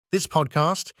This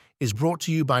podcast is brought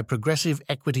to you by Progressive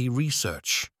Equity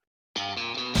Research.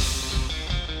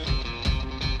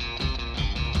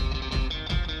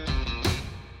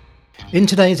 In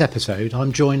today's episode,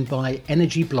 I'm joined by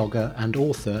energy blogger and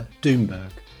author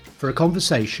Doomberg for a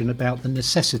conversation about the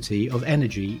necessity of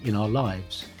energy in our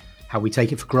lives, how we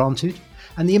take it for granted,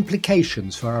 and the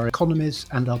implications for our economies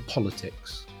and our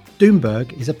politics.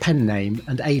 Doomberg is a pen name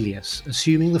and alias,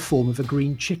 assuming the form of a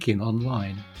green chicken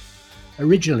online.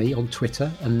 Originally on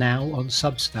Twitter and now on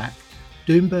Substack,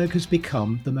 Doomberg has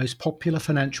become the most popular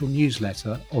financial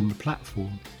newsletter on the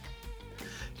platform.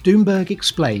 Doomberg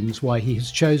explains why he has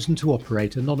chosen to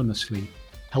operate anonymously,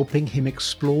 helping him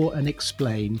explore and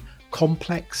explain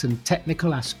complex and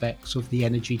technical aspects of the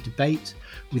energy debate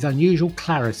with unusual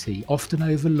clarity, often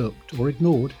overlooked or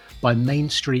ignored by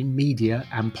mainstream media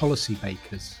and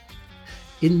policymakers.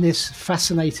 In this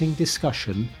fascinating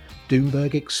discussion,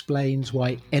 Doomberg explains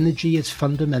why energy is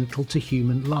fundamental to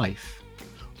human life,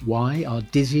 why our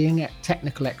dizzying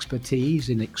technical expertise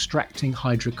in extracting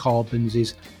hydrocarbons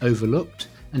is overlooked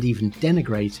and even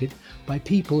denigrated by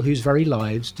people whose very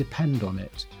lives depend on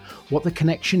it, what the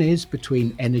connection is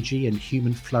between energy and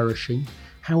human flourishing,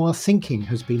 how our thinking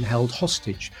has been held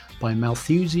hostage by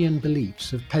Malthusian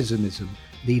beliefs of pessimism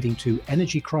leading to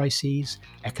energy crises,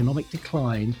 economic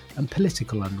decline and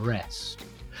political unrest.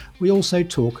 We also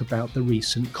talk about the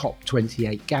recent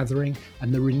COP28 gathering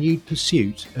and the renewed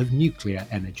pursuit of nuclear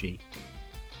energy.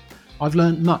 I've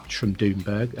learned much from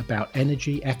Doomberg about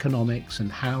energy, economics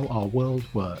and how our world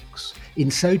works.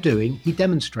 In so doing, he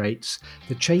demonstrates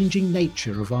the changing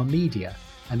nature of our media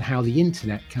and how the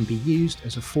internet can be used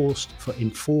as a force for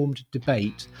informed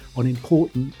debate on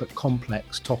important but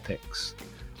complex topics.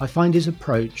 I find his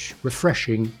approach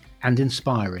refreshing and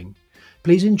inspiring.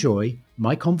 Please enjoy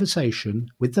my conversation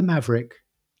with the maverick,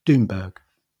 Doomberg.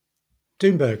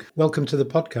 Doomberg, welcome to the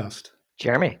podcast.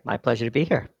 Jeremy, my pleasure to be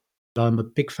here. I'm a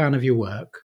big fan of your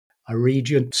work. I read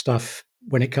your stuff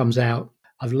when it comes out.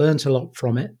 I've learned a lot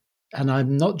from it. And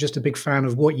I'm not just a big fan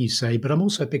of what you say, but I'm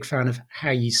also a big fan of how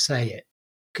you say it.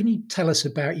 Can you tell us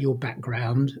about your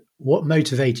background? What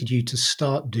motivated you to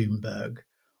start Doomberg?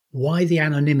 Why the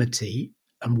anonymity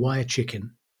and why a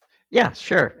chicken? Yeah,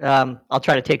 sure. I'll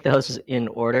try to take those in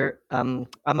order. I'm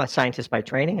a scientist by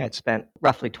training. I'd spent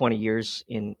roughly 20 years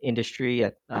in industry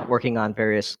working on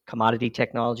various commodity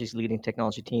technologies, leading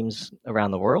technology teams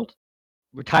around the world.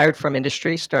 Retired from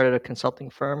industry, started a consulting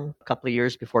firm a couple of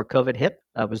years before COVID hit.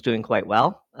 I was doing quite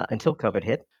well until COVID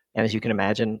hit. And as you can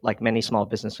imagine, like many small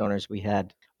business owners, we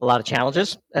had a lot of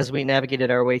challenges as we navigated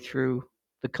our way through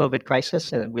the COVID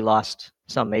crisis, and we lost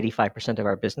some 85% of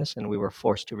our business, and we were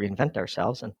forced to reinvent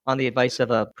ourselves. And on the advice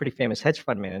of a pretty famous hedge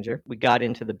fund manager, we got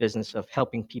into the business of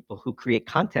helping people who create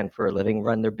content for a living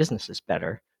run their businesses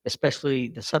better, especially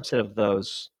the subset of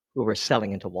those who were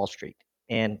selling into Wall Street.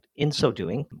 And in so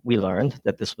doing, we learned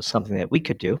that this was something that we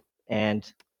could do. And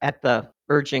at the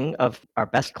urging of our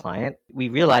best client, we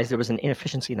realized there was an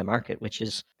inefficiency in the market, which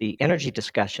is the energy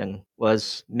discussion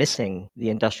was missing the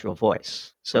industrial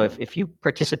voice. So if you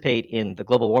participate in the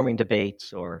global warming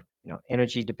debates or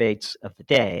energy debates of the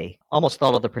day, almost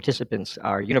all of the participants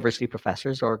are university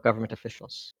professors or government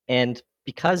officials. And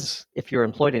because if you're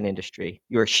employed in industry,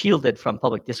 you're shielded from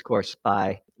public discourse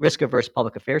by risk-averse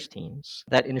public affairs teams,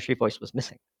 that industry voice was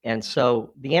missing. And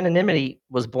so the anonymity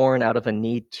was born out of a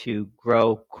need to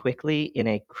grow quickly in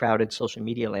a crowded social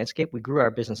media landscape. We grew our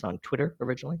business on Twitter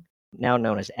originally, now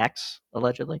known as X,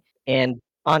 allegedly. And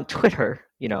on Twitter,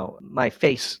 my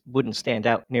face wouldn't stand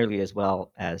out nearly as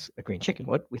well as a green chicken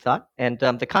would, we thought. And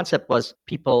the concept was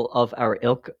people of our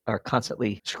ilk are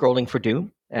constantly scrolling for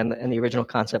doom. And the original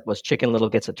concept was Chicken Little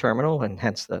gets a terminal, and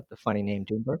hence the funny name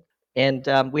Doomberg.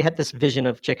 And we had this vision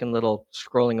of Chicken Little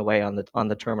scrolling away on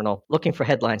the terminal, looking for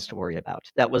headlines to worry about.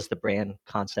 That was the brand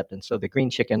concept. And so the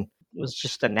green chicken was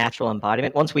just a natural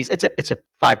embodiment. It's a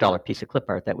 $5 piece of clip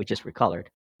art that we just recolored.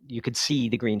 You could see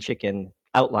the green chicken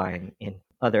outline in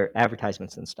other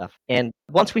advertisements and stuff. And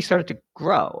once we started to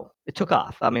grow, it took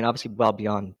off. I mean, obviously well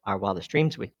beyond our wildest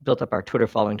dreams. We built up our Twitter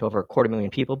following to over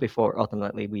 250,000 people before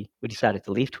ultimately we decided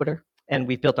to leave Twitter. And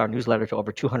we've built our newsletter to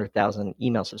over 200,000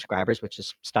 email subscribers, which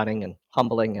is stunning and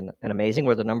humbling and amazing.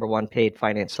 We're the number one paid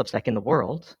finance Substack in the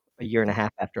world a year and a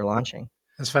half after launching.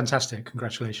 That's fantastic.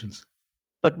 Congratulations.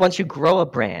 But once you grow a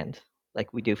brand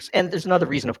like we do, and there's another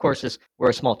reason, of course, is we're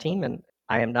a small team, and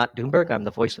I am not Doomberg. I'm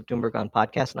the voice of Doomberg on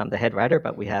podcast, and I'm the head writer,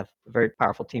 but we have a very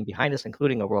powerful team behind us,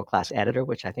 including a world-class editor,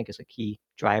 which I think is a key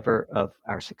driver of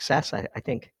our success. I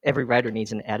think every writer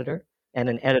needs an editor, and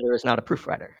an editor is not a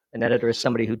proofwriter. An editor is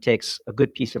somebody who takes a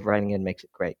good piece of writing and makes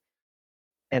it great.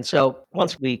 And so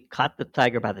once we caught the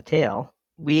tiger by the tail,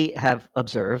 We have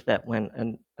observed that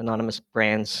when anonymous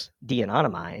brands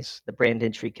de-anonymize, the brand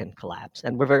industry can collapse.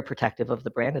 And we're very protective of the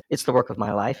brand. It's the work of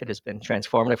my life. It has been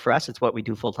transformative for us. It's what we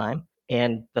do full time.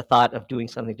 And the thought of doing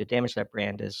something to damage that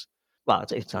brand is, well,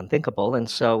 it's unthinkable. And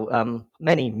so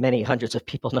many hundreds of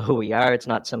people know who we are. It's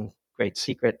not some great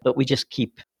secret, but we just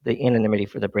keep the anonymity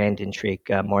for the brand intrigue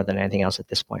more than anything else at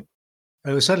this point. It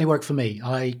will certainly work for me.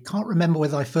 I can't remember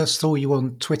whether I first saw you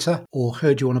on Twitter or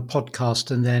heard you on a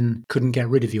podcast and then couldn't get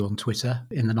rid of you on Twitter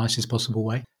in the nicest possible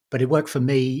way. But it worked for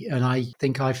me. And I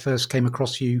think I first came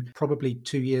across you probably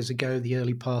 2 years ago, the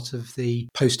early part of the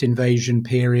post-invasion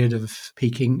period of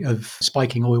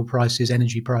spiking oil prices,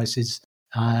 energy prices,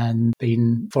 and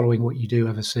been following what you do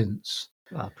ever since.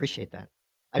 Well, I appreciate that.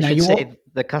 I Now, should say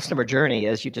the customer journey,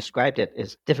 as you described it,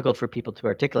 is difficult for people to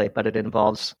articulate, but it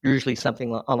involves usually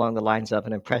something along the lines of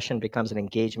an impression becomes an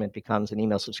engagement, becomes an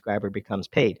email subscriber, becomes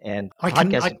paid. And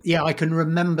I can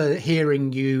remember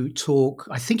hearing you talk.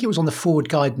 I think it was on the Forward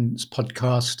Guidance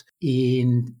podcast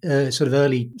in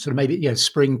maybe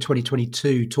spring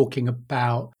 2022, talking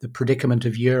about the predicament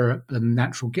of Europe and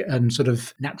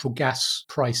natural gas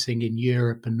pricing in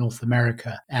Europe and North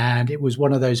America, and it was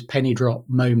one of those penny drop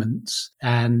moments.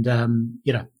 And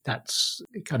that's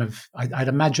kind of I'd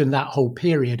imagine that whole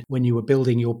period when you were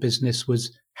building your business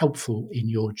was helpful in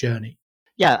your journey.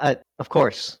 Yeah, of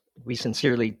course. We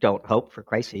sincerely don't hope for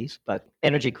crises, but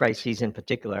energy crises in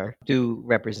particular do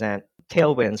represent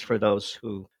tailwinds for those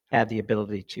who have the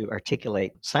ability to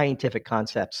articulate scientific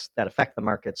concepts that affect the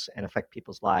markets and affect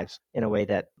people's lives in a way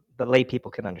that the lay people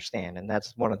can understand. And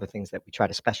that's one of the things that we try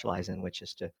to specialize in, which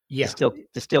is to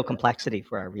distill complexity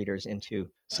for our readers into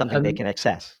something they can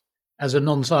access. As a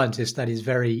non-scientist, that is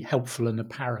very helpful and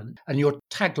apparent. And your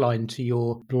tagline to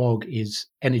your blog is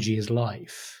 "Energy is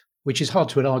life," which is hard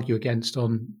to argue against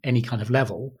on any kind of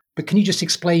level. But can you just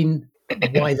explain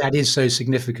why that is so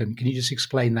significant? Can you just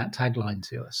explain that tagline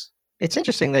to us? It's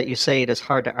interesting that you say it is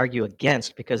hard to argue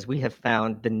against, because we have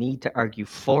found the need to argue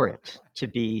for it to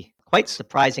be quite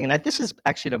surprising. And this is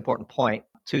actually an important point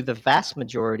to the vast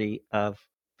majority of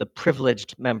the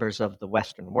privileged members of the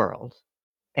Western world.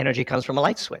 Energy comes from a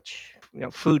light switch.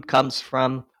 Food comes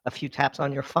from a few taps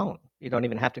on your phone. You don't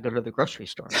even have to go to the grocery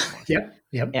store anymore.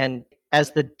 Yep. And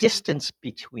as the distance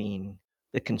between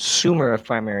the consumer of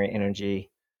primary energy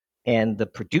and the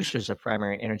producers of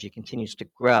primary energy continues to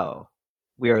grow,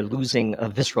 we are losing a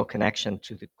visceral connection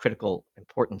to the critical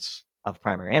importance of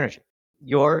primary energy.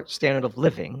 Your standard of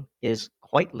living is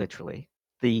quite literally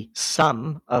the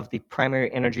sum of the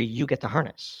primary energy you get to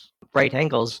harness. Bright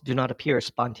angles do not appear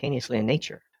spontaneously in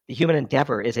nature. The human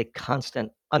endeavor is a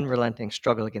constant, unrelenting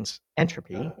struggle against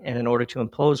entropy, and in order to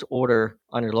impose order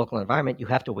on your local environment, you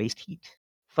have to waste heat.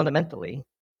 Fundamentally,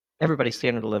 everybody's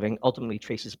standard of living ultimately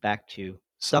traces back to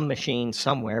some machine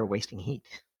somewhere wasting heat.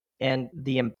 And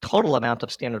the total amount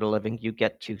of standard of living you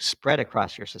get to spread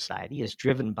across your society is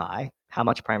driven by how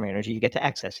much primary energy you get to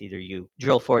access. Either you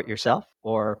drill for it yourself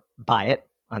or buy it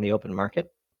on the open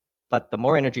market. But the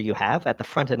more energy you have at the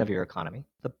front end of your economy,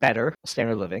 the better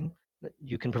standard of living that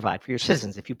you can provide for your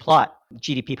citizens. If you plot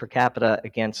GDP per capita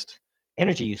against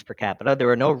energy use per capita, there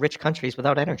are no rich countries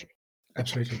without energy.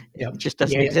 Absolutely. Yep. It just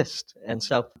doesn't exist. And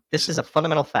so this is a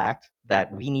fundamental fact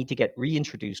that we need to get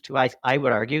reintroduced to. I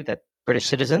would argue that British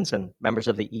citizens and members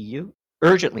of the EU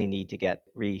urgently need to get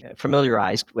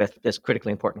familiarized with this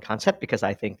critically important concept, because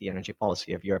I think the energy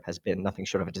policy of Europe has been nothing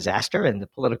short of a disaster, and the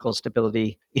political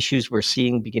stability issues we're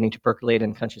seeing beginning to percolate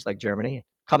in countries like Germany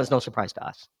come as no surprise to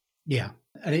us. Yeah.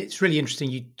 And it's really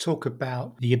interesting. You talk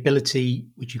about the ability,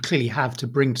 which you clearly have, to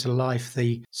bring to life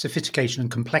the sophistication and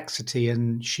complexity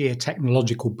and sheer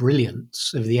technological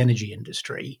brilliance of the energy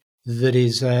industry that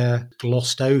is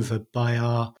glossed over by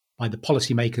the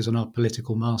policymakers and our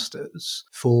political masters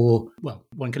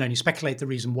one can only speculate the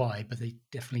reason why, but it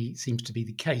definitely seems to be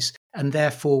the case. And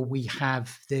therefore we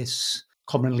have this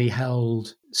commonly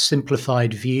held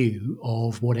simplified view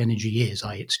of what energy is.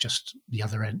 It's just the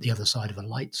other side of a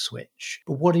light switch.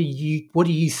 But what do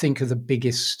you think are the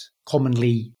biggest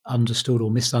commonly understood or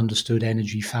misunderstood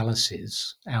energy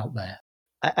fallacies out there?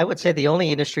 I would say the only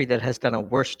industry that has done a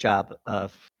worse job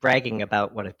of bragging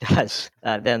about what it does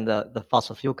than the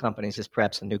fossil fuel companies is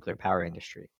perhaps the nuclear power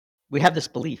industry. We have this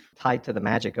belief tied to the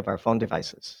magic of our phone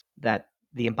devices that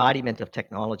the embodiment of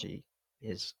technology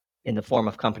is in the form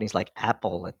of companies like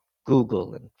Apple and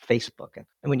Google and Facebook. And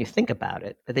when you think about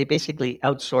it, they basically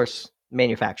outsource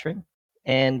manufacturing,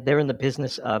 and they're in the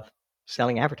business of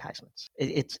selling advertisements.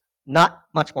 It's not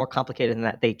much more complicated than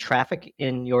that. They traffic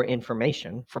in your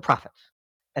information for profit.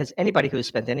 As anybody who's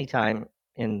spent any time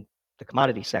in the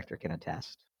commodity sector can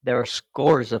attest, There are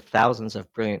scores of thousands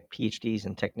of brilliant PhDs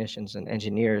and technicians and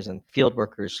engineers and field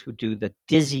workers who do the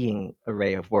dizzying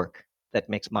array of work that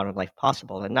makes modern life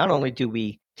possible. And not only do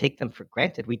we take them for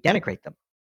granted, we denigrate them.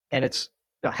 And it's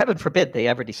heaven forbid they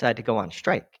ever decide to go on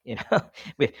strike.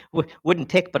 We wouldn't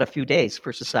take but a few days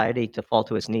for society to fall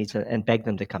to its knees and beg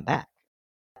them to come back.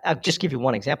 I'll just give you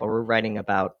one example. We're writing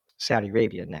about Saudi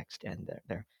Arabia next, and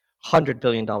their $100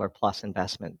 billion plus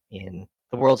investment in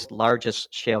the world's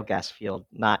largest shale gas field,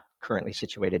 not currently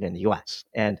situated in the US.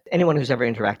 And anyone who's ever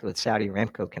interacted with Saudi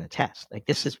Aramco can attest. Like,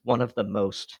 this is one of the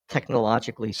most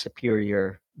technologically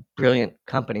superior, brilliant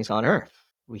companies on earth.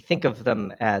 We think of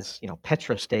them as,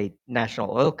 petrostate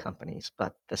national oil companies,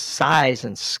 but the size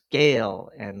and scale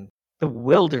and the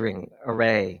bewildering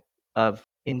array of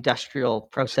industrial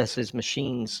processes,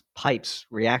 machines, pipes,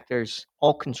 reactors,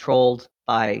 all controlled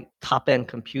by top-end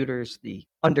computers, the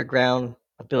underground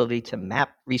ability to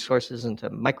map resources and to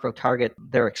micro-target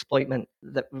their exploitment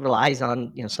that relies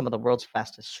on some of the world's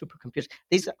fastest supercomputers.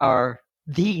 These are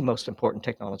the most important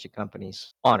technology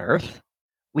companies on Earth.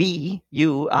 We,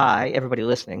 you, I, everybody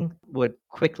listening, would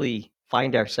quickly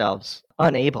find ourselves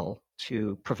unable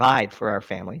to provide for our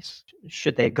families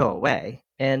should they go away.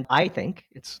 And I think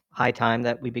it's high time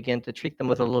that we begin to treat them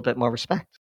with a little bit more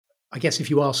respect. I guess if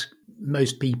you ask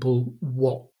most people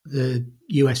what the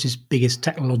US's biggest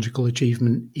technological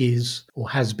achievement is or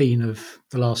has been of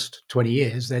the last 20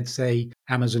 years, they'd say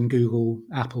Amazon, Google,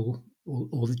 Apple,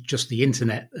 or just the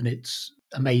internet and its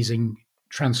amazing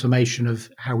transformation of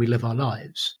how we live our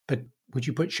lives. But would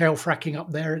you put shale fracking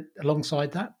up there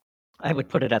alongside that? I would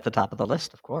put it at the top of the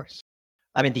list, of course.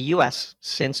 I mean, the US,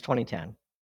 since 2010,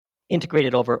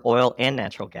 integrated over oil and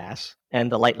natural gas and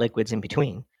the light liquids in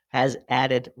between, has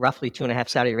added roughly 2.5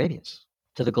 Saudi Arabias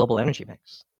to the global energy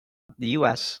mix. The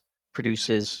US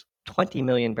produces 20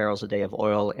 million barrels a day of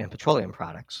oil and petroleum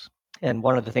products. And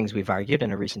one of the things we've argued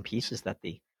in a recent piece is that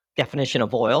the definition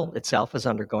of oil itself is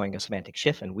undergoing a semantic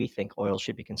shift, and we think oil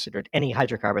should be considered any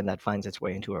hydrocarbon that finds its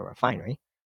way into a refinery.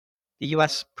 The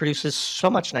US produces so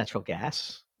much natural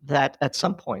gas that at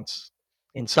some points,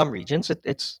 in some regions,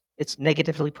 it's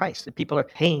negatively priced. That people are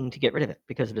paying to get rid of it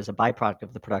because it is a byproduct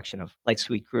of the production of light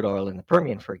sweet crude oil in the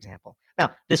Permian, for example.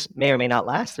 Now, this may or may not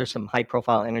last. There's some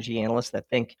high-profile energy analysts that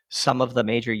think some of the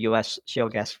major US shale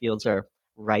gas fields are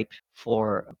ripe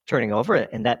for turning over,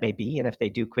 and that may be. And if they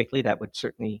do quickly, that would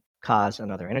certainly cause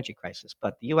another energy crisis.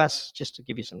 But the US, just to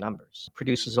give you some numbers,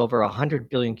 produces over 100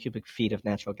 billion cubic feet of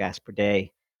natural gas per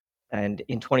day. And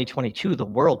in 2022, the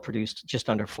world produced just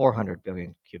under 400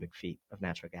 billion cubic feet of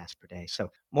natural gas per day. So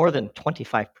more than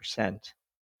 25%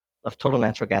 of total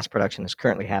natural gas production is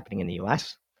currently happening in the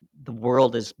US. The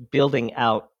world is building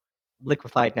out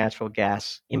liquefied natural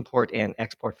gas import and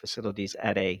export facilities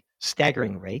at a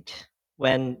staggering rate.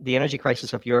 When the energy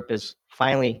crisis of Europe is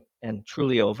finally and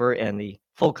truly over and the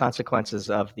full consequences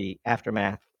of the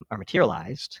aftermath are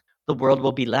materialized, the world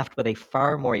will be left with a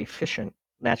far more efficient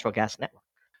natural gas network.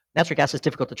 Natural gas is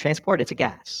difficult to transport. It's a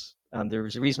gas.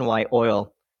 There's a reason why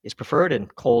oil is preferred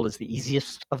and coal is the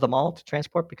easiest of them all to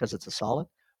transport because it's a solid.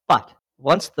 But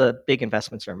once the big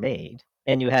investments are made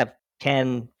and you have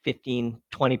 10, 15,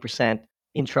 20%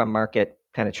 intra-market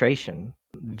penetration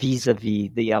vis-a-vis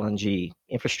the LNG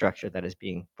infrastructure that is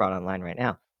being brought online right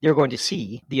now, you're going to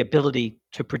see the ability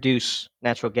to produce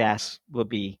natural gas will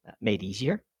be made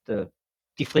easier. The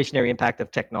deflationary impact of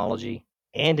technology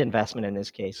and investment in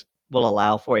this case will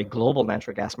allow for a global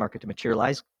natural gas market to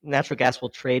materialize. Natural gas will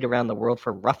trade around the world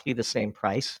for roughly the same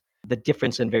price. The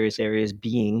difference in various areas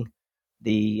being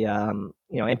the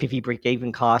NPV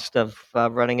break-even cost of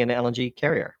running an LNG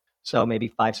carrier. So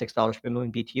maybe $5-6 per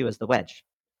million BTU is the wedge.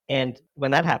 And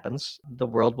when that happens, the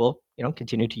world will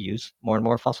continue to use more and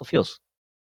more fossil fuels.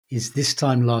 Is this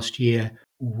time last year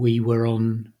we were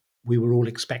all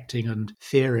expecting and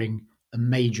fearing a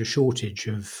major shortage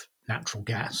of natural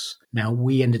gas. Now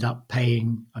we ended up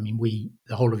paying,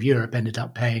 the whole of Europe ended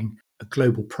up paying a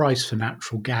global price for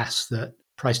natural gas that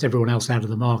priced everyone else out of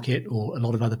the market or a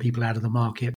lot of other people out of the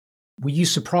market. Were you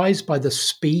surprised by the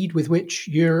speed with which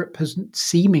Europe has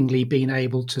seemingly been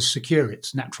able to secure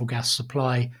its natural gas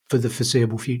supply for the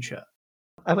foreseeable future?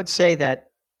 I would say that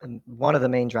one of the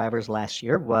main drivers last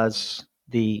year was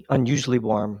the unusually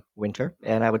warm winter.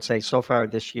 And I would say so far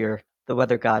this year, the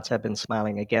weather gods have been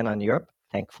smiling again on Europe,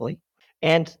 thankfully.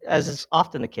 And as is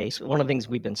often the case, one of the things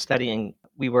we've been studying,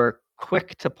 we were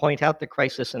quick to point out the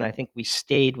crisis, and I think we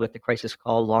stayed with the crisis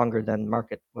call longer than the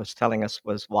market was telling us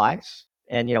was wise.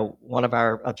 And, one of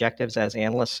our objectives as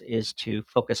analysts is to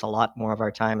focus a lot more of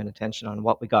our time and attention on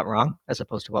what we got wrong as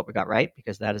opposed to what we got right,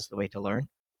 because that is the way to learn.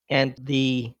 And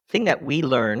the thing that we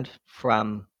learned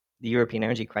from the European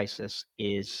energy crisis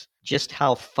is just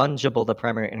how fungible the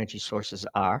primary energy sources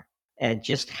are and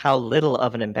just how little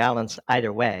of an imbalance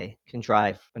either way can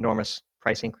drive enormous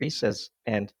price increases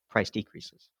and price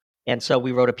decreases. And so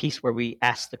we wrote a piece where we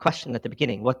asked the question at the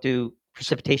beginning, what do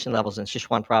precipitation levels in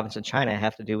Sichuan province in China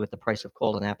have to do with the price of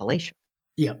coal in Appalachia?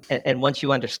 Yeah. And once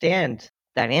you understand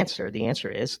that answer, the answer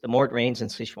is the more it rains in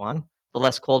Sichuan, the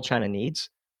less coal China needs.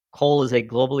 Coal is a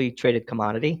globally traded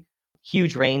commodity.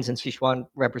 Huge rains in Sichuan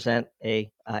represent a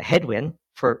headwind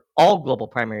for all global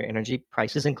primary energy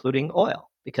prices, including oil,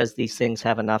 because these things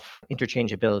have enough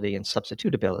interchangeability and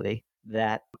substitutability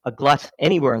that a glut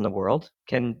anywhere in the world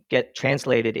can get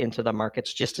translated into the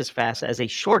markets just as fast as a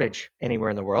shortage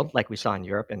anywhere in the world, like we saw in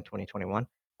Europe in 2021,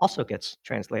 also gets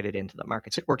translated into the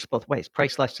markets. It works both ways.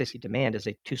 Price elasticity demand is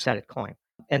a two-sided coin.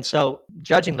 And so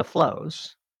judging the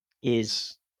flows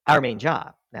is our main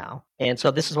job now. And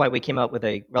so this is why we came out with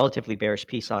a relatively bearish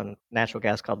piece on natural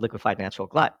gas called liquefied natural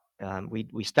glut.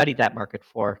 We studied that market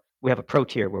we have a pro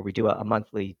tier where we do a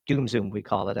monthly Doom Zoom, we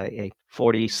call it, a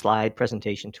 40-slide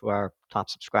presentation to our top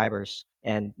subscribers.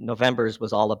 And November's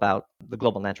was all about the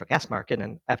global natural gas market.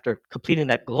 And after completing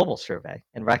that global survey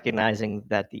and recognizing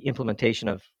that the implementation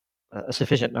of a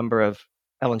sufficient number of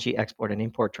LNG export and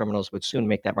import terminals would soon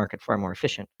make that market far more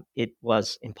efficient, it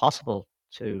was impossible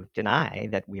to deny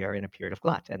that we are in a period of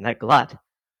glut. And that glut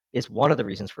is one of the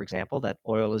reasons, for example, that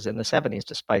oil is in the 70s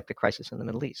despite the crisis in the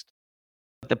Middle East.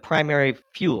 The primary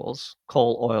fuels,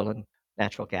 coal, oil, and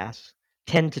natural gas,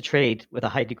 tend to trade with a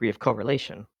high degree of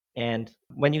correlation. And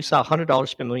when you saw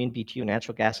 $100 per million BTU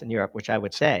natural gas in Europe, which I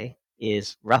would say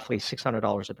is roughly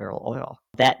 $600 a barrel oil,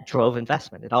 that drove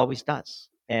investment. It always does.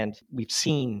 And we've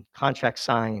seen contracts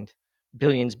signed,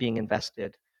 billions being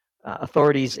invested,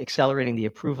 authorities accelerating the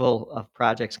approval of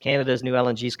projects. Canada's new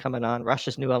LNG is coming on,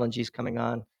 Russia's new LNG is coming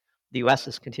on. The U.S.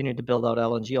 is continuing to build out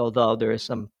LNG, although there is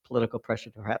some political pressure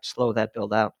to perhaps slow that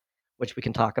build out, which we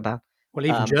can talk about. Well,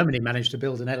 even Germany managed to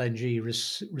build an LNG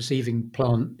receiving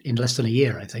plant in less than a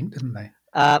year, I think, didn't they?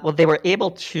 Well, they were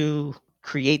able to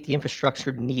create the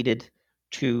infrastructure needed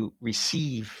to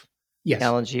receive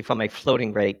LNG from a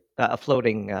floating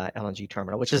LNG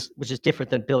terminal, which is different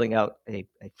than building out a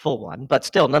full one. But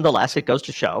still, nonetheless, it goes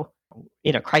to show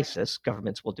in a crisis,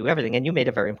 governments will do everything. And you made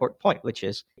a very important point, which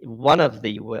is one of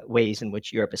the ways in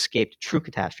which Europe escaped true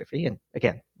catastrophe. And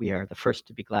again, we are the first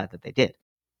to be glad that they did,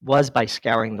 was by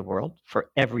scouring the world for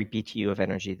every BTU of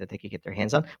energy that they could get their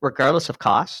hands on, regardless of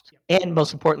cost, and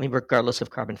most importantly, regardless of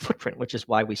carbon footprint, which is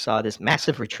why we saw this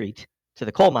massive retreat to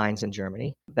the coal mines in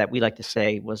Germany that we like to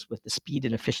say was with the speed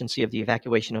and efficiency of the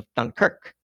evacuation of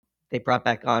Dunkirk. They brought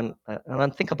back on an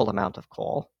unthinkable amount of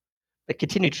coal. They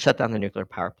continued to shut down the nuclear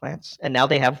power plants, and now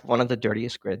they have one of the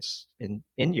dirtiest grids in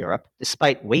Europe,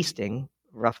 despite wasting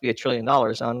roughly $1 trillion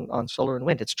on solar and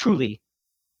wind. It's truly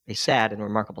a sad and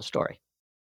remarkable story.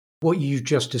 What you've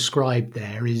just described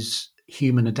there is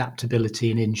human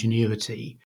adaptability and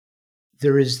ingenuity.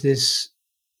 There is this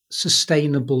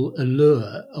sustainable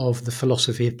allure of the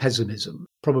philosophy of pessimism,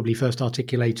 probably first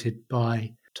articulated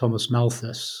by Thomas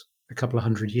Malthus a couple of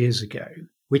hundred years ago,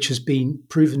 which has been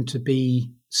proven to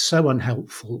be so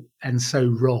unhelpful and so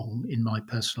wrong, in my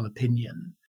personal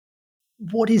opinion.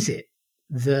 What is it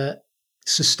that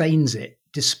sustains it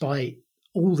despite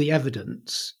all the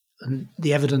evidence, and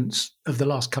the evidence of the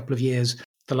last couple of years,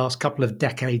 the last couple of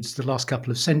decades, the last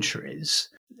couple of centuries?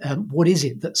 What is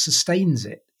it that sustains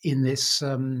it in this,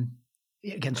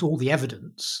 against all the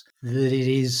evidence that it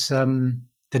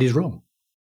is wrong?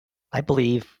 I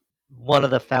believe one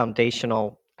of the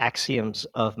foundational axioms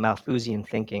of Malthusian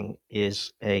thinking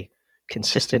is a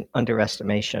consistent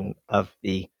underestimation of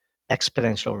the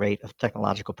exponential rate of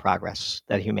technological progress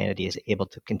that humanity is able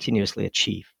to continuously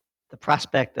achieve. The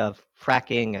prospect of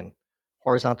fracking and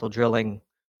horizontal drilling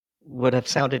would have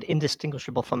sounded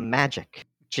indistinguishable from magic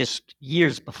just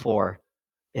years before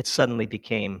it suddenly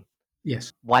became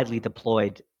widely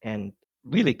deployed and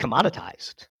really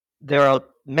commoditized. There are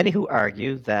many who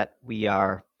argue that we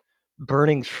are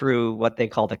burning through what they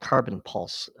call the carbon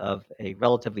pulse of a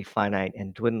relatively finite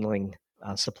and dwindling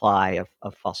supply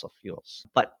of fossil fuels.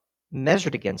 But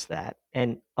measured against that,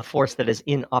 and a force that is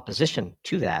in opposition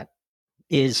to that,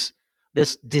 is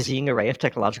this dizzying array of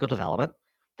technological development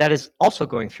that is also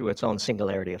going through its own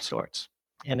singularity of sorts.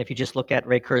 And if you just look at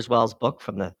Ray Kurzweil's book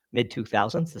from the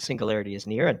mid-2000s, The Singularity is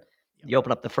Near, and you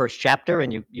open up the first chapter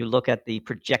and you look at the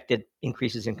projected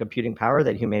increases in computing power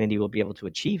that humanity will be able to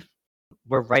achieve,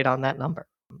 we're right on that number,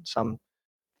 some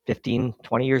 15,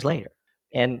 20 years later.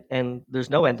 And there's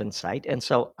no end in sight. And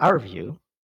so our view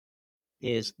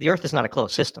is the Earth is not a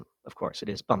closed system, of course. It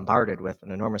is bombarded with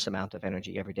an enormous amount of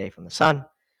energy every day from the sun.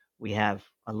 We have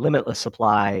a limitless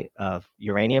supply of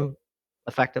uranium,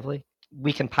 effectively.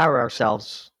 We can power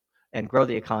ourselves and grow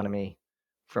the economy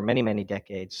for many, many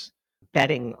decades,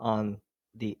 betting on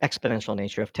the exponential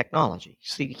nature of technology.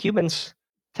 See, humans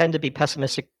tend to be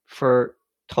pessimistic for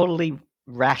totally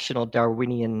rational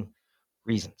Darwinian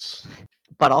reasons.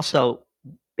 But also,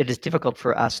 it is difficult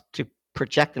for us to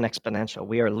project an exponential.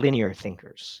 We are linear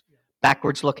thinkers,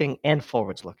 backwards looking and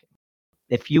forwards looking.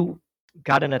 If you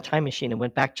got in a time machine and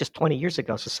went back just 20 years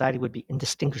ago, society would be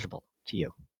indistinguishable to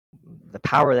you. The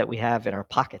power that we have in our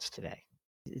pockets today,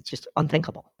 it's just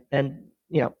unthinkable. And,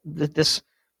 this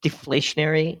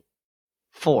deflationary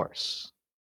force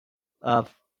of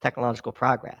technological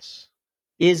progress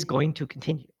is going to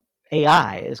continue.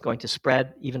 AI is going to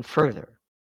spread even further.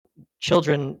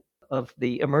 Children of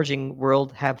the emerging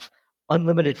world have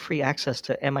unlimited free access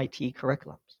to MIT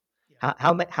curriculums.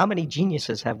 How many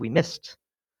geniuses have we missed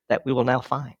that we will now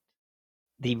find?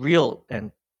 The real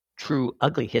and true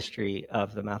ugly history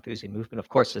of the Malthusian movement, of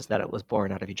course, is that it was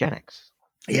born out of eugenics.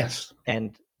 Yes.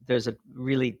 And there's a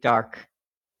really dark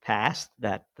past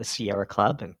that the Sierra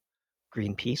Club and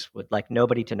Greenpeace would like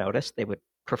nobody to notice. They would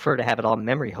prefer to have it all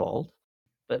memory hold.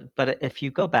 But if you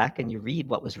go back and you read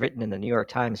what was written in the New York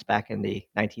Times back in the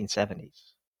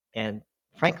 1970s, and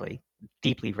frankly,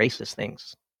 deeply racist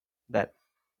things that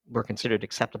were considered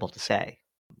acceptable to say,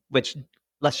 which,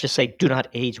 let's just say, do not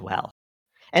age well.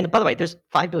 And by the way, there's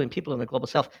 5 billion people in the global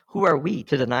south. Who are we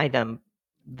to deny them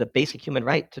the basic human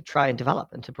right to try and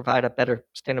develop and to provide a better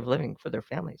standard of living for their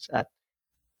families? This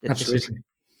is Absolutely.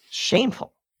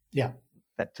 shameful. Yeah.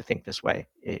 That to think this way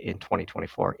in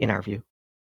 2024, in our view.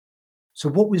 So,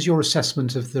 what was your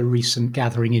assessment of the recent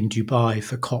gathering in Dubai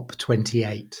for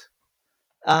COP28?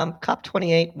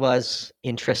 COP28 was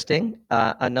interesting.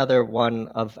 Another one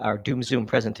of our Doom Zoom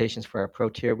presentations for our Pro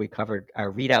Tier. We covered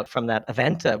our readout from that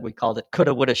event. We called it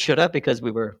Coulda, Woulda, Shoulda because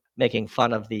we were making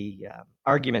fun of the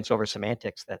arguments over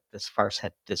semantics that this farce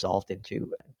had dissolved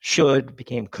into. Should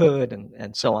became could,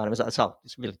 and so on.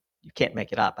 It's really, you can't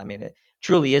make it up. I mean, it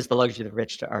truly is the luxury of the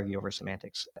rich to argue over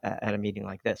semantics at a meeting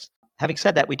like this. Having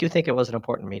said that, we do think it was an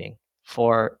important meeting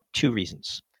for 2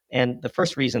 reasons. And the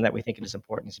first reason that we think it is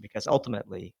important is because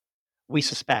ultimately we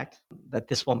suspect that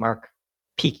this will mark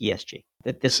peak ESG,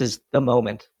 that this is the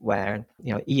moment where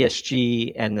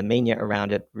ESG and the mania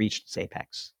around it reached its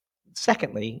apex.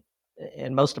 Secondly,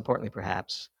 and most importantly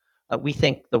perhaps, we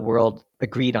think the world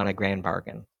agreed on a grand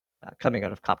bargain coming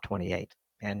out of COP28.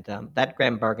 And that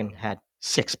grand bargain had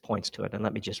 6 points to it. And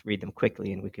let me just read them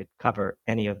quickly, and we could cover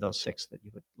any of those 6 that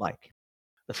you would like.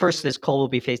 The first is coal will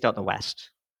be phased out in the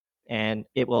West, and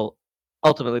it will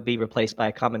ultimately be replaced by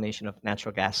a combination of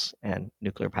natural gas and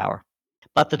nuclear power.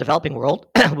 But the developing world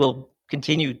will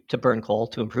continue to burn coal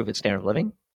to improve its standard of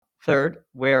living. Third,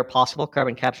 where possible,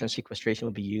 carbon capture and sequestration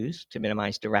will be used to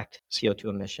minimize direct CO2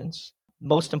 emissions.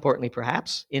 Most importantly,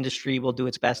 perhaps, industry will do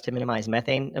its best to minimize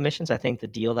methane emissions. I think the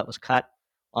deal that was cut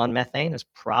on methane is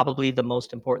probably the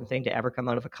most important thing to ever come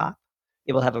out of a COP.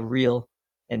 It will have a real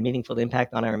and meaningful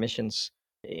impact on our emissions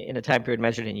in a time period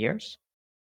measured in years.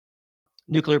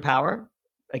 Nuclear power,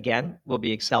 again, will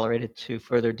be accelerated to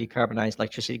further decarbonize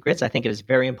electricity grids. I think it is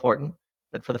very important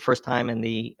that for the first time in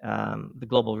the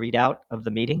global readout of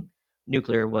the meeting,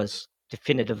 nuclear was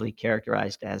definitively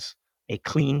characterized as a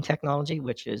clean technology,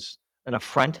 which is an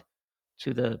affront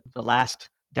to the last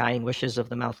dying wishes of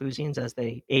the Malthusians as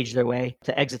they age their way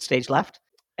to exit stage left.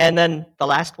 And then the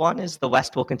last one is the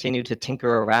West will continue to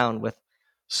tinker around with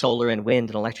solar and wind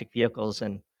and electric vehicles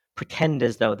and pretend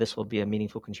as though this will be a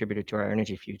meaningful contributor to our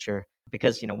energy future.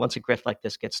 Because once a grift like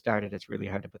this gets started, it's really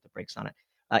hard to put the brakes on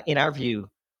it. In our view,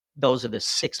 those are the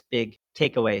 6 big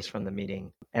takeaways from the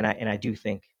meeting, and I do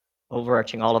think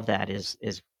overarching all of that is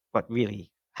what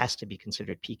really has to be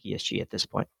considered peak ESG at this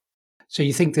point. So,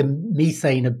 you think the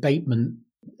methane abatement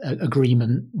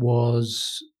agreement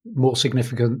was more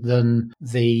significant than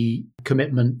the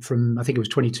commitment from, I think it was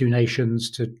 22 nations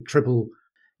to triple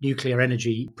nuclear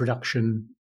energy production?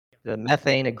 The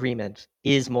methane agreement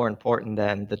is more important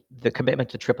than the commitment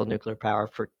to triple nuclear power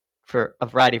for a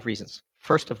variety of reasons.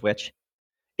 First of which,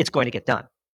 it's going to get done.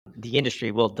 The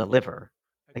industry will deliver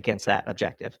against that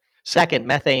objective. Second,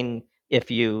 methane,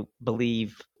 if you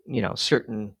believe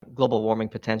certain global warming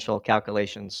potential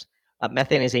calculations,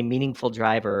 methane is a meaningful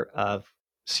driver of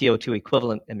CO2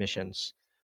 equivalent emissions,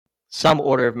 some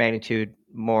order of magnitude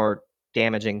more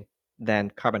damaging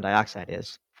than carbon dioxide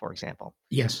is, for example.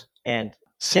 Yes. And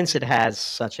since it has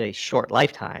such a short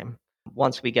lifetime,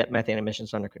 once we get methane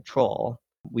emissions under control,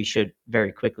 we should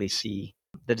very quickly see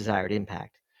the desired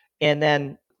impact. And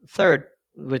then third,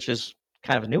 which is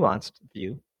kind of a nuanced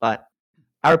view, but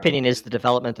Our opinion is the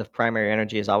development of primary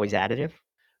energy is always additive.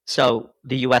 So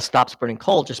the US stops burning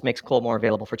coal, just makes coal more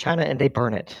available for China, and they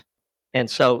burn it. And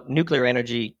so nuclear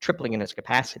energy tripling in its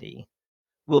capacity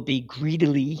will be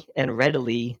greedily and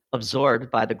readily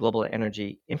absorbed by the global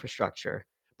energy infrastructure,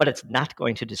 but it's not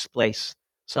going to displace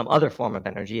some other form of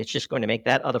energy. It's just going to make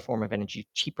that other form of energy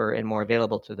cheaper and more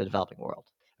available to the developing world.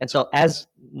 And so, as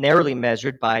narrowly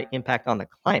measured by impact on the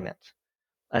climate,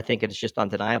 I think it is just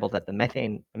undeniable that the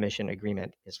methane emission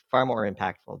agreement is far more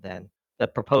impactful than the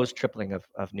proposed tripling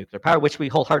of nuclear power, which we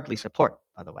wholeheartedly support,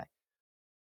 by the way.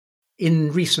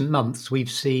 In recent months, we've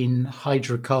seen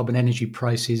hydrocarbon energy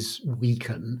prices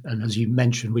weaken, and as you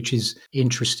mentioned, which is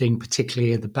interesting,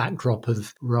 particularly at the backdrop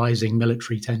of rising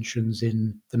military tensions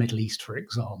in the Middle East, for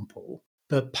example.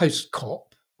 But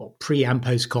post-COP, or pre and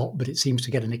post-COP, but it seems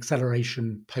to get an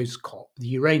acceleration post-COP, the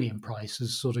uranium price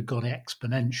has sort of gone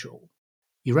exponential.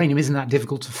 Uranium isn't that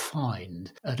difficult to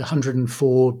find. At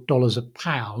 $104 a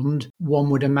pound, one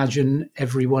would imagine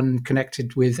everyone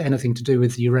connected with anything to do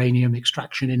with the uranium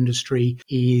extraction industry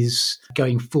is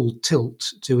going full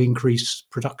tilt to increase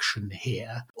production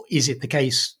here. Is it the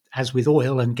case, as with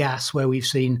oil and gas, where we've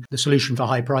seen the solution for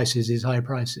high prices is high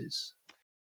prices?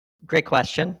 Great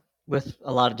question with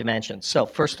a lot of dimensions. So,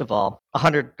 first of all,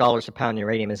 $100 a pound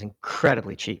uranium is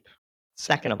incredibly cheap.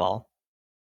 Second of all,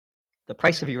 the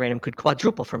price of uranium could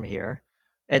quadruple from here,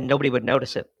 and nobody would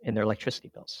notice it in their electricity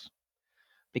bills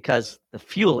because the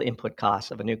fuel input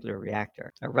costs of a nuclear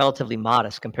reactor are relatively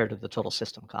modest compared to the total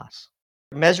system costs.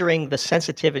 Measuring the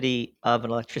sensitivity of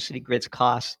an electricity grid's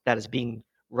cost that is being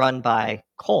run by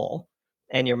coal,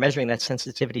 and you're measuring that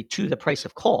sensitivity to the price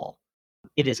of coal,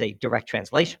 it is a direct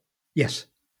translation. Yes.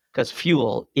 Because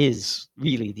fuel is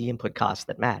really the input cost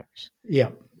that matters.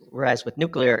 Yeah. Whereas with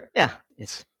nuclear,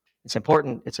 it's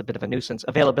important. It's a bit of a nuisance.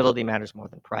 Availability matters more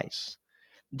than price.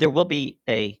 There will be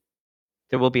a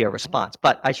response,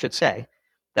 but I should say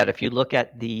that if you look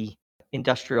at the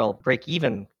industrial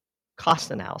break-even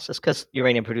cost analysis, because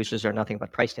uranium producers are nothing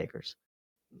but price takers.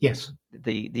 Yes.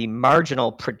 The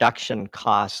marginal production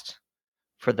cost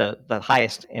for the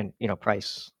highest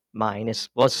price mine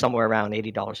was somewhere around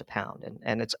 $80 a pound,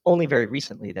 and it's only very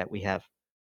recently that we have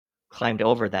climbed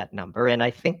over that number. And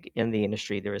I think in the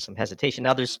industry there is some hesitation.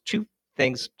 Now, there's two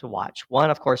things to watch. One,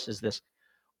 of course, is this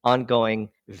ongoing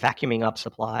vacuuming up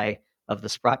supply of the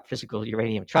Sprott Physical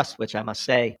Uranium Trust, which I must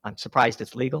say I'm surprised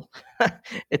it's legal.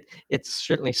 It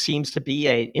certainly seems to be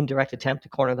an indirect attempt to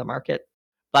corner the market,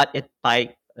 but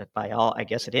by all, I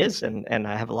guess it is. And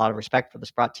I have a lot of respect for the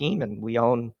Sprott team, and we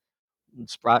own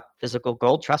Sprott Physical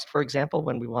Gold Trust, for example,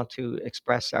 when we want to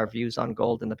express our views on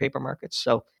gold in the paper markets.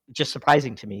 So it's just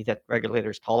surprising to me that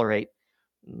regulators tolerate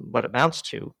what amounts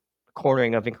to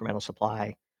cornering of incremental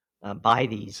supply by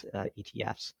these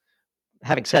ETFs.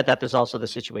 Having said that, there's also the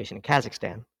situation in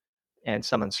Kazakhstan and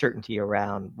some uncertainty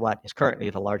around what is currently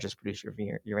the largest producer of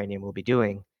uranium will be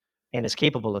doing and is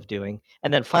capable of doing.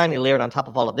 And then finally, layered on top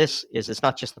of all of this is it's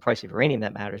not just the price of uranium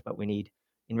that matters, but we need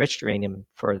enriched uranium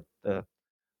for the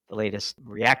latest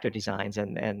reactor designs.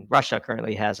 And Russia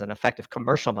currently has an effective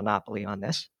commercial monopoly on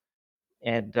this.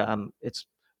 And it's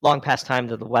long past time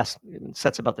that the West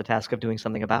sets about the task of doing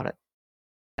something about it.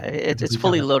 Its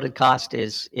fully loaded cost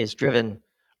is driven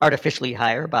artificially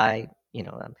higher by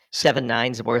 7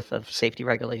 nines worth of safety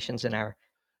regulations and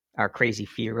our crazy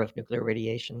fear of nuclear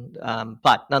radiation.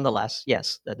 But nonetheless,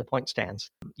 yes, the point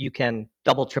stands. You can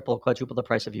double, triple, quadruple the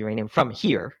price of uranium from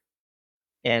here,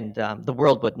 and the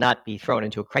world would not be thrown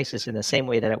into a crisis in the same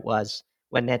way that it was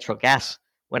when natural gas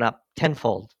went up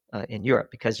tenfold in Europe,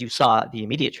 because you saw the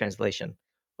immediate translation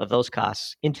of those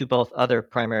costs into both other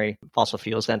primary fossil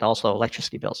fuels and also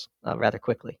electricity bills rather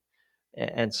quickly.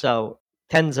 And so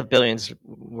tens of billions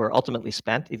were ultimately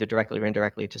spent, either directly or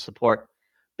indirectly, to support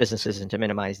businesses and to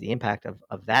minimize the impact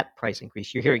of that price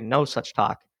increase. You're hearing no such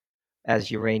talk as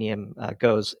uranium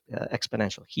goes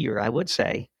exponential here. I would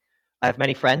say I have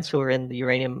many friends who are in the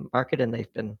uranium market, and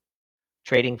they've been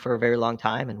trading for a very long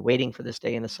time and waiting for this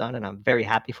day in the sun, and I'm very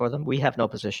happy for them. We have no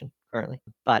position currently,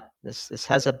 but this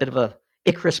has a bit of a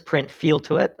Icarus print feel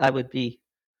to it. I would be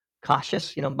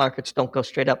cautious. Markets don't go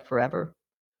straight up forever.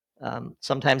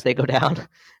 Sometimes they go down,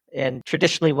 and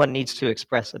traditionally one needs to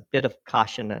express a bit of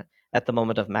caution at the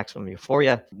moment of maximum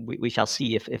euphoria. We shall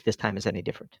see if this time is any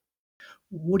different.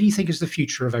 What do you think is the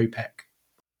future of OPEC?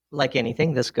 Like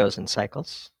anything, this goes in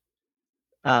cycles.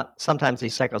 Sometimes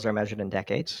these cycles are measured in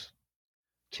decades.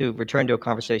 To return to a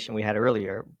conversation we had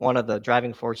earlier, one of the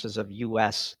driving forces of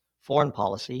U.S. foreign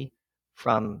policy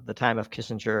from the time of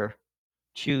Kissinger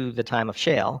to the time of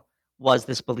shale was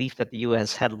this belief that the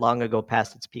U.S. had long ago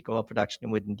passed its peak oil production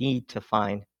and would need to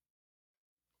find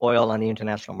oil on the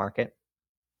international market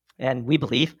And we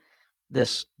believe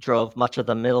this drove much of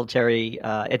the military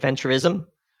adventurism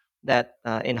that,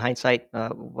 in hindsight,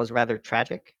 was rather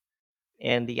tragic.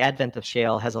 And the advent of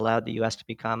shale has allowed the U.S. to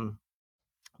become,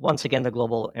 once again, the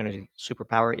global energy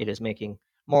superpower. It is making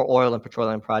more oil and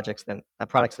petroleum products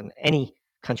than any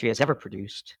country has ever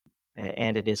produced.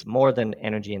 And it is more than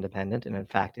energy independent. And in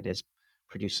fact, it is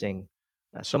producing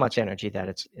so much energy that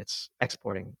it's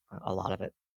exporting a lot of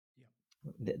it.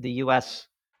 The U.S.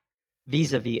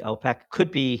 vis-a-vis OPEC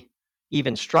could be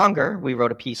even stronger. We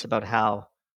wrote a piece about how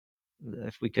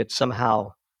if we could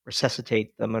somehow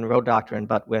resuscitate the Monroe Doctrine,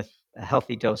 but with a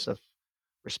healthy dose of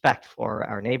respect for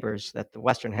our neighbors, that the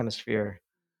Western Hemisphere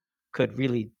could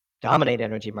really dominate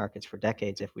energy markets for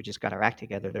decades if we just got our act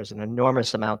together. There's an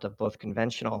enormous amount of both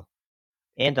conventional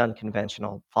and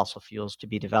unconventional fossil fuels to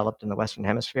be developed in the Western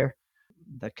Hemisphere.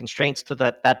 The constraints to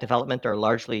that development are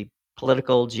largely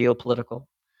political, geopolitical.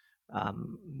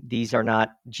 These are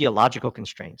not geological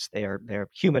constraints. They're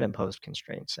human-imposed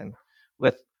constraints. And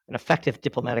with an effective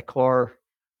diplomatic corps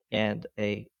and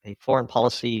a foreign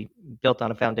policy built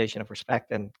on a foundation of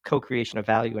respect and co-creation of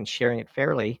value and sharing it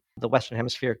fairly, the Western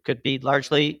Hemisphere could be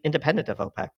largely independent of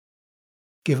OPEC.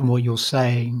 Given what you're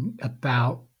saying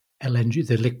about LNG,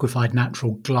 the liquefied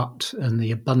natural glut, and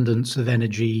the abundance of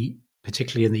energy,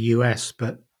 particularly in the US,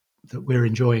 but that we're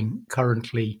enjoying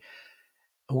currently,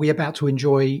 are we about to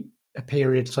enjoy a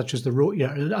period such as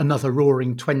another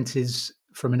roaring 20s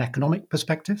from an economic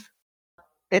perspective?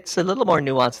 It's a little more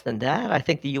nuanced than that. I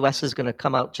think the U.S. is going to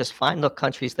come out just fine. Look,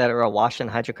 countries that are awash in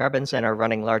hydrocarbons and are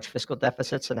running large fiscal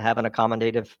deficits and have an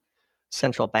accommodative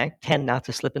central bank tend not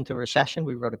to slip into recession.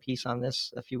 We wrote a piece on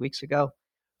this a few weeks ago,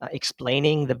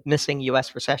 explaining the missing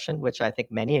U.S. recession, which I think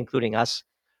many, including us,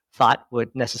 thought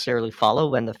would necessarily follow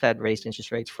when the Fed raised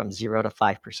interest rates from 0 to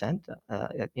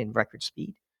 5% in record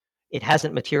speed. It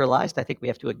hasn't materialized. I think we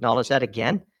have to acknowledge that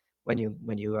again. When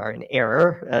you are in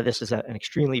error, this is an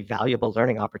extremely valuable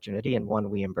learning opportunity and one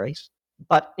we embrace.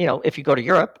 But if you go to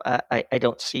Europe, I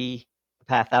don't see a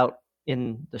path out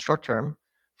in the short term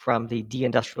from the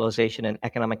deindustrialization and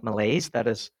economic malaise that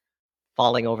is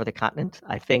falling over the continent.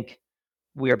 I think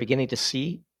we are beginning to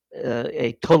see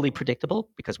a totally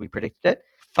predictable, because we predicted it,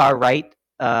 far right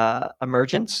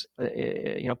emergence,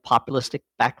 populistic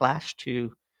backlash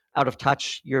to out of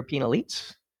touch European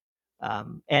elites.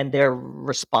 And their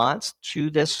response to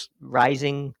this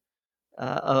rising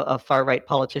of far right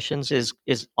politicians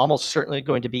is almost certainly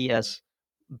going to be as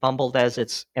bumbled as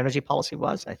its energy policy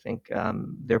was. I think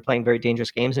they're playing very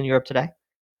dangerous games in Europe today,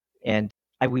 and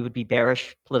we would be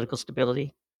bearish political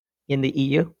stability in the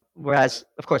EU. Whereas,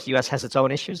 of course, the U.S. has its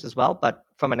own issues as well. But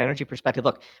from an energy perspective,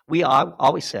 look, we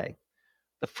always say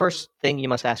the first thing you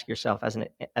must ask yourself as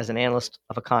an analyst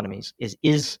of economies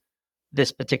is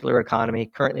this particular economy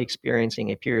currently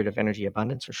experiencing a period of energy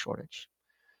abundance or shortage?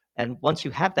 And once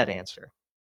you have that answer,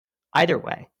 either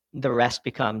way, the rest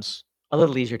becomes a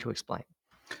little easier to explain.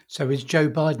 So is Joe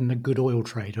Biden a good oil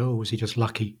trader, or was he just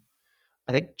lucky?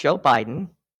 I think Joe Biden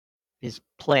is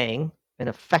playing an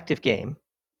effective game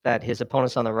that his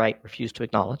opponents on the right refuse to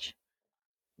acknowledge,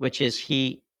 which is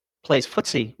he plays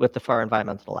footsie with the far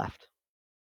environmental left,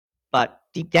 but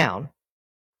deep down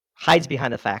hides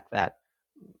behind the fact that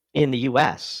in the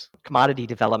US, commodity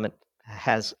development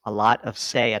has a lot of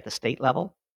say at the state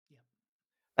level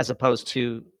as opposed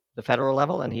to the federal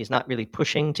level, and he's not really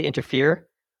pushing to interfere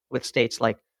with states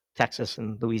like Texas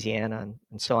and Louisiana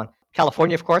and so on.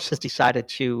 California, of course, has decided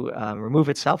to remove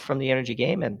itself from the energy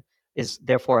game and is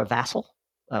therefore a vassal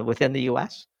within the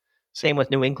U.S. Same with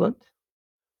New England.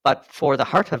 But for the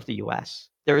heart of the U.S.,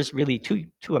 there is really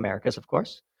two Americas, of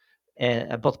course,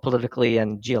 both politically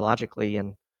and geologically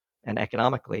and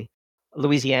economically.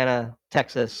 Louisiana,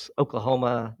 Texas,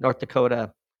 Oklahoma, North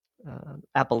Dakota,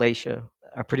 Appalachia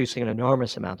are producing an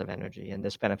enormous amount of energy, and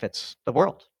this benefits the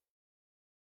world.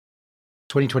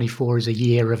 2024 is a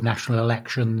year of national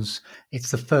elections.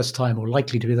 It's the first time, or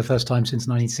likely to be the first time since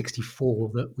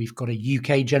 1964, that we've got a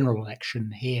UK general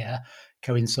election here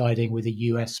coinciding with a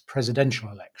US presidential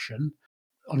election.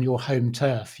 On your home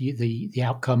turf, the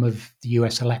outcome of the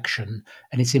US election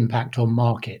and its impact on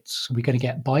markets. Are we going to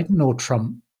get Biden or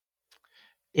Trump?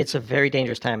 It's a very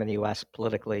dangerous time in the US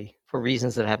politically for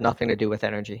reasons that have nothing to do with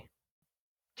energy.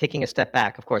 Taking a step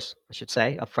back, of course, I should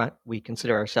say up front, we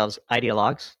consider ourselves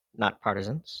ideologues, not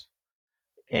partisans.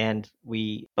 And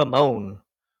we bemoan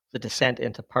the descent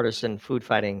into partisan food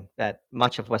fighting that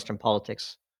much of Western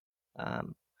politics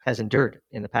has endured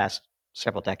in the past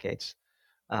several decades.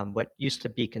 What used to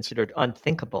be considered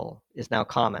unthinkable is now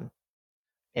common,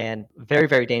 and very,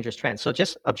 very dangerous trend. So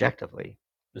just objectively,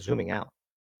 zooming out,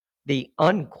 the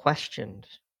unquestioned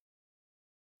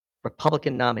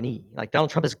Republican nominee, like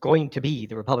Donald Trump is going to be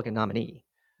the Republican nominee,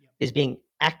 is being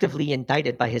actively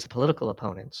indicted by his political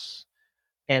opponents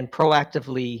and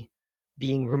proactively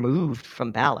being removed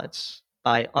from ballots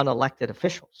by unelected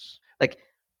officials. Like,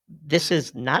 this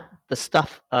is not the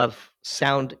stuff of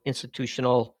sound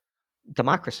institutional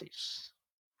democracies.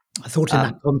 I thought in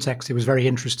that context, it was very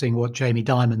interesting what Jamie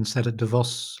Dimon said at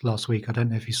Davos last week. I don't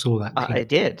know if you saw that. I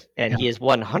did, and he is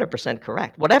 100%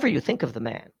 correct. Whatever you think of the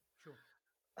man,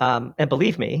 and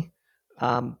believe me,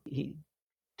 he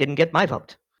didn't get my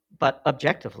vote, but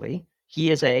objectively,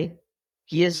 he is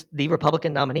the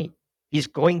Republican nominee. He's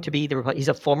going to be he's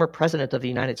a former president of the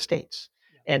United States,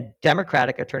 and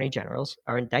Democratic attorney generals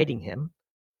are indicting him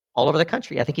all over the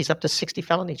country. I think he's up to 60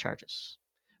 felony charges.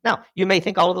 Now, you may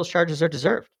think all of those charges are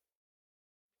deserved.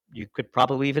 You could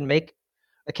probably even make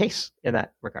a case in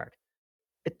that regard.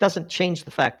 It doesn't change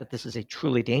the fact that this is a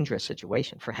truly dangerous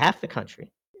situation for half the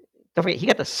country. Don't forget, he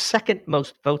got the second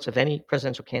most votes of any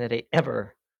presidential candidate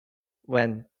ever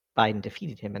when Biden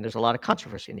defeated him. And there's a lot of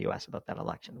controversy in the U.S. about that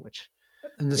election, which.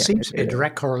 And there seems to be a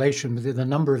direct correlation with the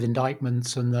number of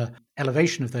indictments, and the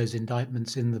elevation of those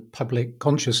indictments in the public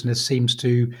consciousness seems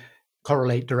to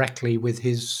correlate directly with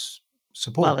his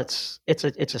support. Well, it's a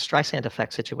Streisand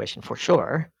effect situation for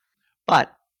sure.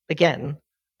 But again,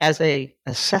 as a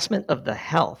assessment of the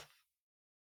health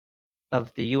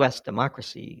of the U.S.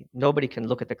 democracy, nobody can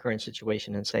look at the current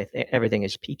situation and say everything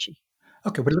is peachy.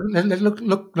 Okay, but let's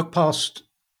look past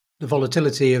the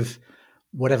volatility of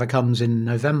whatever comes in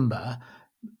November.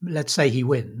 Let's say he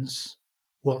wins.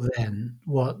 What then?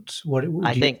 What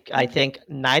I think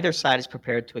neither side is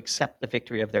prepared to accept the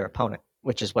victory of their opponent,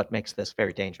 which is what makes this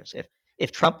very dangerous.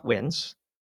 If Trump wins,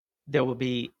 there will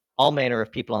be all manner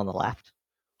of people on the left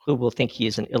who will think he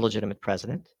is an illegitimate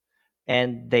president,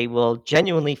 and they will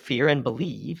genuinely fear and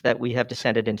believe that we have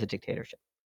descended into dictatorship.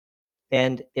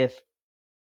 And if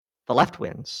the left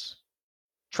wins,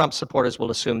 Trump supporters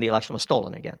will assume the election was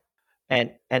stolen again.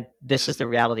 And this is the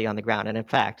reality on the ground. And in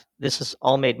fact, this is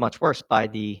all made much worse by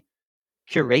the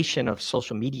curation of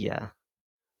social media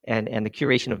and the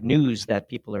curation of news that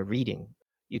people are reading.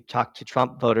 You talk to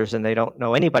Trump voters and they don't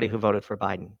know anybody who voted for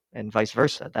Biden, and vice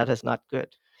versa. That is not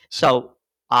good. So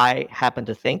I happen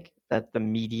to think that the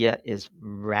media is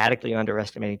radically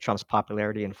underestimating Trump's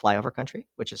popularity in flyover country,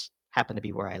 which is happen to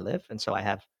be where I live. And so I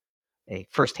have a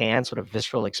firsthand sort of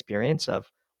visceral experience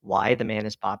of why the man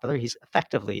is popular. He's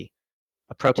effectively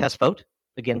a protest vote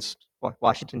against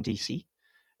Washington, D.C.,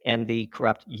 and the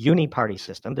corrupt uni-party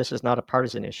system. This is not a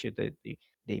partisan issue.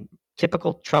 The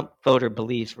typical Trump voter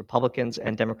believes Republicans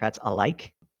and Democrats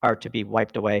alike are to be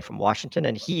wiped away from Washington,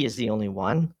 and he is the only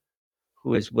one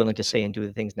who is willing to say and do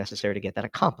the things necessary to get that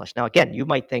accomplished. Now, again, you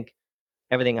might think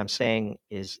everything I'm saying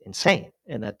is insane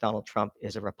and that Donald Trump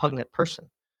is a repugnant person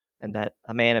and that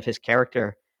a man of his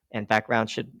character and background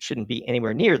shouldn't be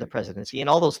anywhere near the presidency, and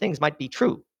all those things might be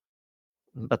true.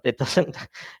 But it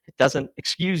doesn't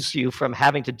excuse you from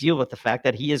having to deal with the fact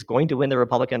that he is going to win the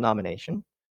Republican nomination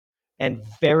and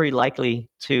very likely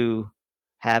to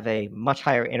have a much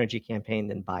higher energy campaign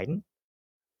than Biden.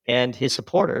 And his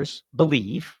supporters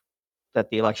believe that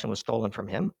the election was stolen from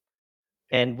him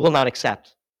and will not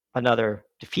accept another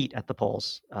defeat at the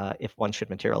polls if one should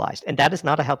materialize. And that is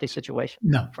not a healthy situation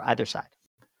for either side.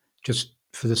 Just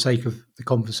for the sake of the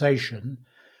conversation,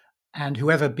 and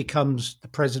whoever becomes the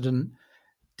president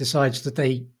decides that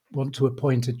they want to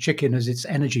appoint a chicken as its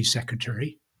energy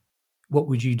secretary, what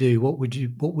would you do? What would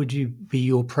you be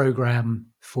your program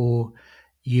for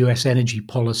U.S. energy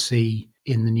policy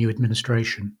in the new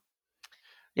administration?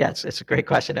 Yeah, it's a great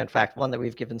question. In fact, one that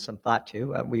we've given some thought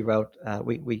to. We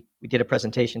did a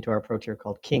presentation to our approach here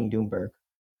called King Doomberg,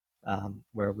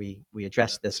 where we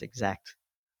addressed this exact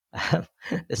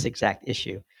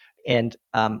issue, and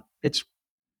it's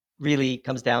really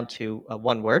comes down to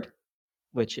one word,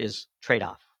 which is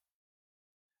trade-off.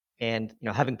 And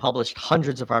having published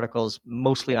hundreds of articles,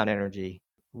 mostly on energy,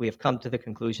 we have come to the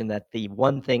conclusion that the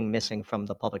one thing missing from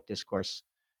the public discourse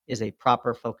is a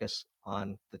proper focus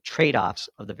on the trade-offs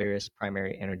of the various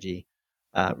primary energy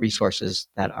resources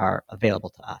that are available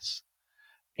to us.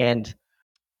 And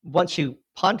once you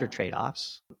ponder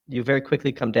trade-offs, you very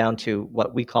quickly come down to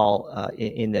what we call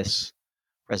in this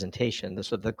presentation,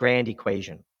 the grand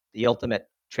equation, the ultimate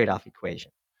trade-off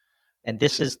equation. And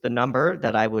this is the number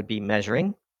that I would be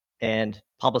measuring and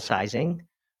publicizing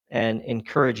and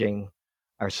encouraging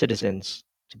our citizens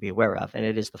to be aware of. And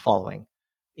it is the following.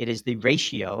 It is the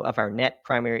ratio of our net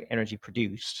primary energy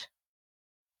produced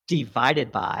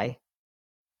divided by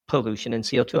pollution and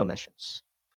CO2 emissions.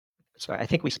 So I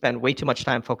think we spend way too much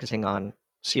time focusing on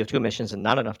CO2 emissions and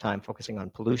not enough time focusing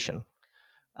on pollution.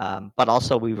 But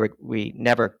also we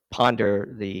never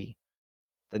ponder the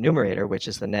numerator, which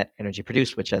is the net energy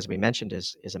produced, which, as we mentioned,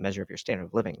 is a measure of your standard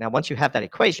of living. Now, once you have that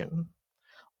equation,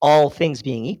 all things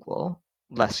being equal,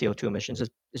 less CO2 emissions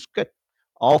is good.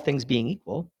 All things being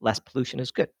equal, less pollution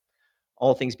is good.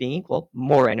 All things being equal,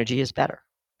 more energy is better.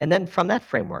 And then from that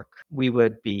framework, we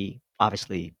would be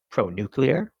obviously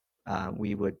pro-nuclear.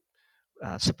 We would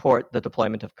support the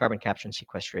deployment of carbon capture and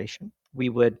sequestration. We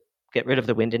would get rid of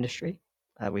the wind industry.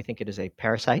 We think it is a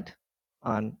parasite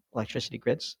on electricity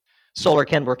grids. Solar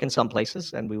can work in some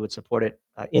places, and we would support it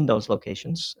in those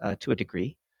locations to a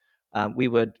degree. We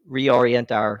would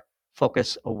reorient our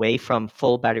focus away from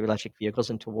full battery electric vehicles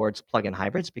and towards plug-in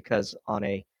hybrids, because on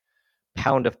a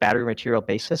pound of battery material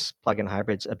basis, plug-in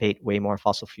hybrids abate way more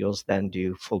fossil fuels than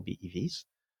do full BEVs.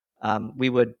 We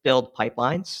would build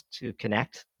pipelines to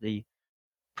connect the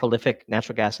prolific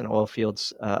natural gas and oil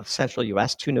fields of central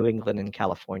U.S. to New England and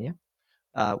California.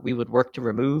 We would work to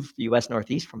remove the U.S.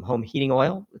 Northeast from home heating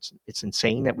oil. It's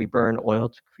insane that we burn oil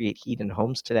to create heat in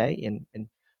homes today in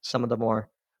some of the more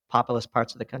populous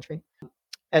parts of the country.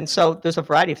 And so there's a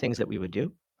variety of things that we would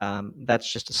do.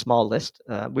 That's just a small list.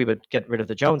 We would get rid of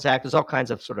the Jones Act. There's all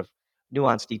kinds of sort of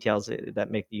nuanced details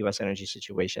that make the U.S. energy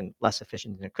situation less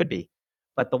efficient than it could be.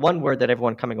 But the one word that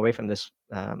everyone coming away from this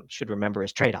should remember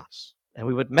is trade-offs. And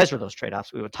we would measure those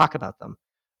trade-offs. We would talk about them,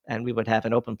 and we would have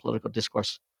an open political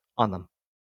discourse on them.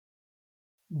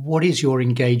 What is your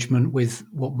engagement with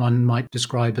what one might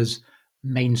describe as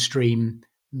mainstream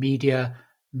media,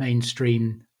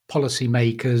 mainstream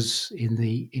policymakers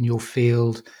in your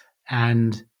field,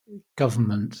 and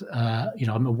government?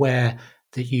 I'm aware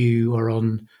that you are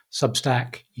on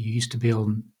Substack. You used to be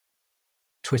on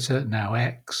Twitter, now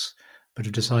X, but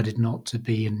have decided not to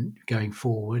be in going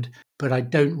forward. But I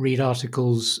don't read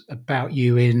articles about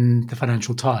you in the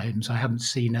Financial Times. I haven't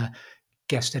seen a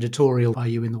guest editorial by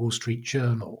you in the Wall Street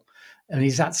Journal. And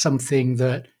is that something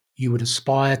that you would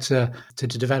aspire to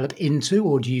develop into,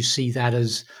 or do you see that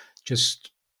as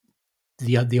just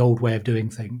the old way of doing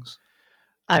things?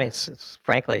 I mean,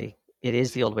 frankly, it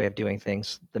is the old way of doing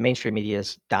things. The mainstream media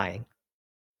is dying.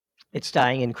 It's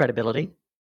dying in credibility,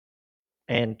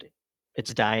 and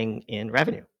it's dying in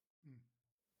revenue.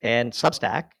 And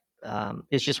Substack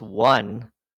is just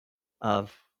one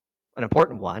of an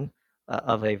important one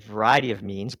of a variety of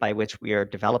means by which we are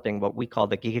developing what we call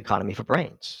the gig economy for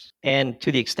brains. And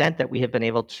to the extent that we have been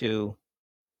able to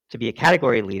be a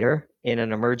category leader in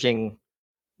an emerging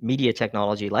media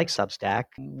technology like Substack,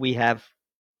 we have,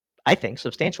 I think,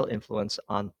 substantial influence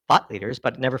on thought leaders,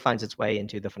 but it never finds its way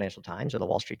into the Financial Times or the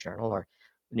Wall Street Journal or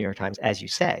the New York Times, as you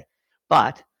say.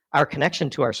 But our connection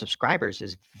to our subscribers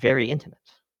is very intimate.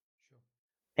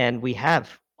 And we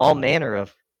have all manner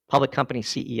of public company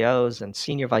CEOs and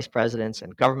senior vice presidents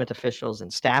and government officials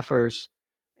and staffers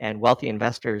and wealthy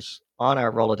investors on our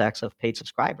Rolodex of paid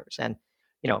subscribers. And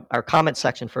our comment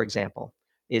section, for example,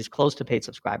 is closed to paid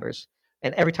subscribers.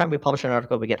 And every time we publish an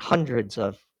article, we get hundreds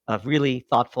of really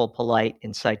thoughtful, polite,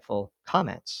 insightful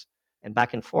comments and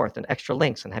back and forth and extra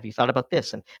links. And have you thought about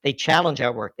this? And they challenge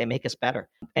our work. They make us better.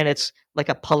 And it's like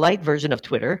a polite version of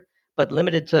Twitter, but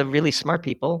limited to really smart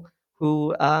people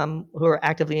who are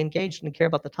actively engaged and care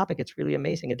about the topic. It's really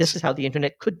amazing. And this is how the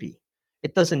internet could be.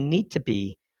 It doesn't need to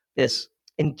be this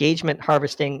engagement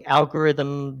harvesting,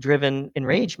 algorithm-driven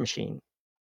enrage machine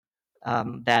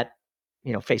that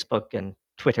Facebook and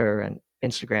Twitter and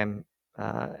Instagram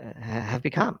have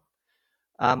become.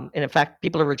 And in fact,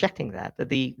 people are rejecting that.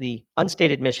 The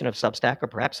unstated mission of Substack, or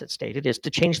perhaps it's stated, is to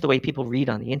change the way people read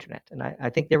on the internet. And I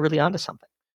think they're really onto something.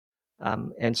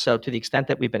 And so to the extent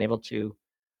that we've been able to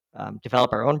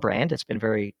develop our own brand, it's been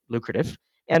very lucrative.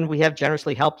 And we have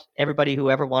generously helped everybody who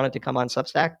ever wanted to come on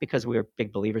Substack, because we are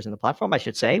big believers in the platform. I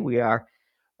should say we are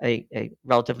a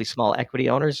relatively small equity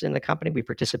owners in the company. We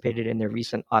participated in their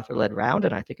recent author-led round,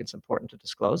 and I think it's important to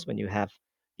disclose when you have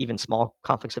even small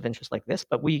conflicts of interest like this.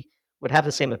 But we would have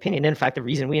the same opinion. In fact, the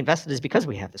reason we invested is because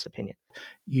we have this opinion.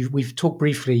 We've talked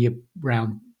briefly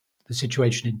around the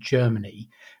situation in Germany,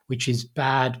 which is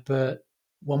bad, but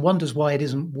one wonders why it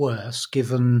isn't worse,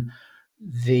 given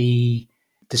the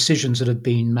decisions that have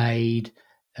been made,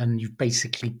 and you've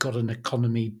basically got an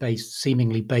economy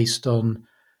seemingly based on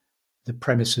the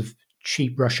premise of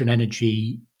cheap Russian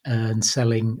energy and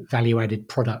selling value-added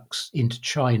products into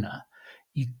China.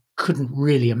 You couldn't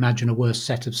really imagine a worse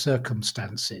set of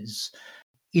circumstances.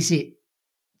 Is it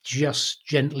just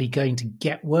gently going to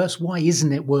get worse? Why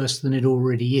isn't it worse than it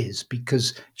already is?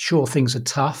 Because sure, things are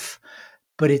tough,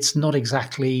 but it's not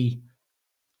exactly,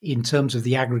 in terms of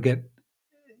the aggregate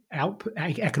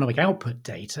economic output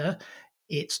data,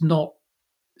 it's not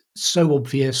so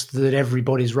obvious that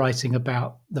everybody's writing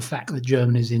about the fact that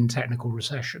Germany's in technical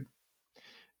recession?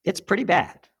 It's pretty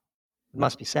bad, it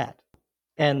must be said.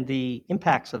 And the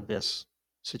impacts of this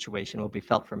situation will be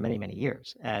felt for many, many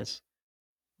years as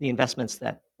the investments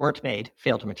that weren't made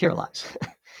fail to materialize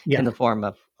in the form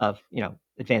of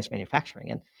advanced manufacturing.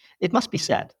 And it must be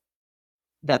said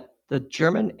that the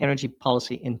German energy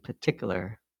policy in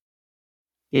particular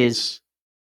is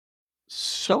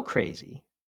so crazy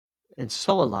and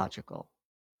so illogical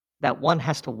that one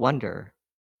has to wonder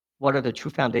what are the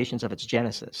true foundations of its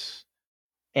genesis.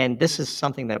 And this is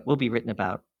something that will be written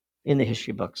about in the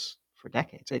history books for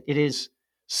decades. It is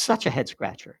such a head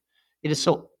scratcher. It is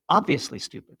so obviously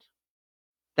stupid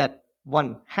that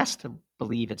one has to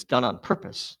believe it's done on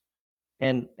purpose.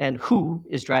 And who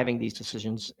is driving these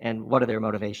decisions and what are their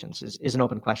motivations is an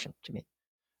open question to me.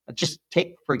 Just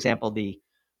take, for example, the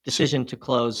decision to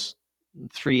close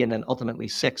 3 and then ultimately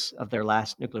 6 of their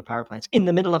last nuclear power plants in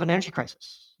the middle of an energy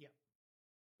crisis. Yeah.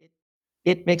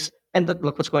 It makes, and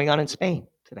look what's going on in Spain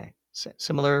today.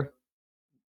 Similar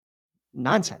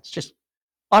nonsense, just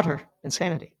utter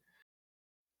insanity.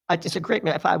 It's a great,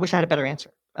 I wish I had a better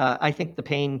answer. I think the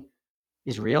pain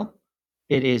is real.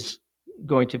 It is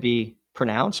going to be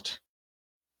pronounced.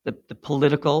 The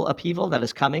political upheaval that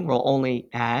is coming will only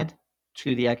add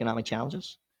to the economic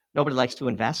challenges. Nobody likes to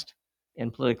invest in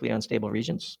politically unstable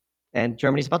regions, and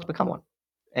Germany's about to become one.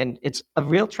 And it's a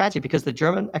real tragedy because the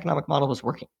German economic model was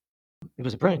working. It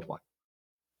was a brilliant one.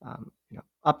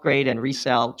 Upgrade and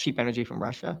resell cheap energy from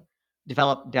Russia,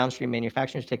 develop downstream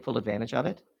manufacturing to take full advantage of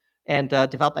it, and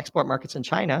develop export markets in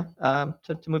China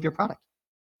to move your product.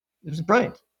 It was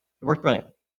brilliant. It worked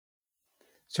brilliantly.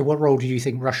 So, what role do you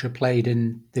think Russia played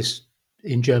in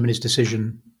Germany's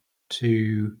decision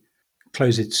to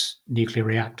close its nuclear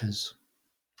reactors?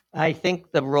 I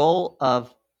think the role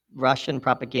of Russian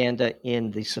propaganda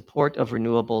in the support of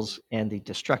renewables and the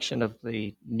destruction of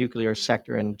the nuclear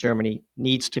sector in Germany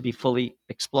needs to be fully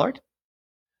explored.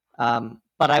 But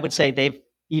I would say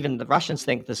even the Russians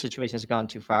think the situation has gone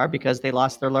too far because they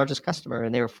lost their largest customer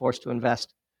and they were forced to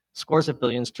invest scores of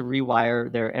billions to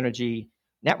rewire their energy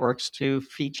networks to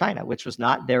feed China, which was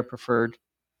not their preferred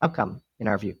outcome in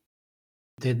our view.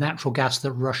 The natural gas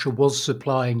that Russia was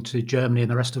supplying to Germany and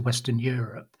the rest of Western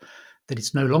Europe, that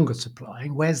it's no longer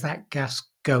supplying, where's that gas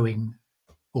going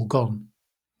or gone?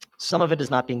 Some of it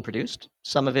is not being produced.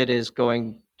 Some of it is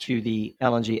going to the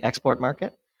LNG export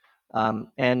market.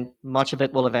 And much of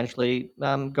it will eventually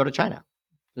go to China.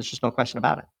 There's just no question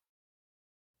about it.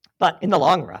 But in the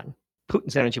long run,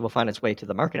 Putin's energy will find its way to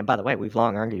the market. And by the way, we've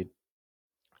long argued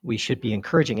we should be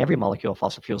encouraging every molecule of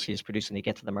fossil fuels he is producing to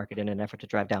get to the market in an effort to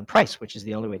drive down price, which is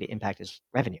the only way to impact his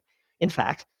revenue. In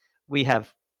fact, we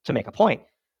have, to make a point,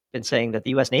 been saying that the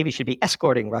U.S. Navy should be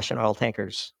escorting Russian oil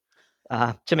tankers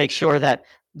to make sure that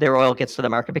their oil gets to the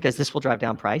market because this will drive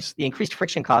down price. The increased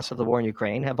friction costs of the war in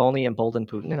Ukraine have only emboldened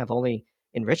Putin and have only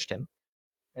enriched him.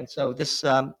 And so this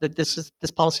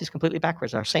policy is completely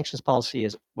backwards. Our sanctions policy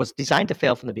was designed to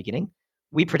fail from the beginning.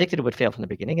 We predicted it would fail from the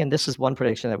beginning, and this is one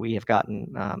prediction that we have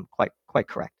gotten quite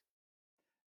correct.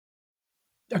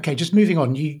 Okay, just moving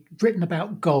on. You've written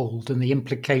about gold and the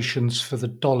implications for the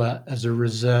dollar as a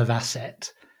reserve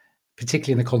asset,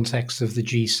 particularly in the context of the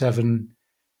G7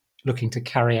 looking to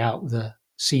carry out the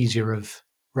seizure of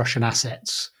Russian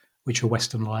assets, which are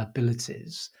Western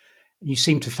liabilities. You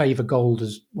seem to favour gold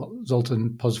as what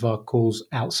Zoltan Pozvar calls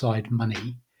outside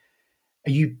money.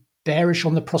 Are you bearish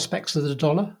on the prospects of the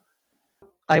dollar?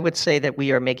 I would say that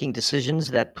we are making decisions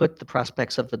that put the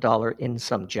prospects of the dollar in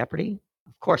some jeopardy.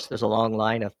 Of course, there's a long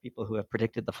line of people who have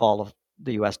predicted the fall of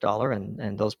the US dollar,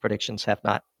 and those predictions have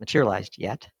not materialized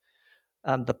yet.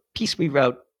 The piece we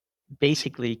wrote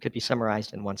basically could be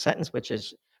summarized in one sentence, which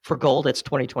is for gold, it's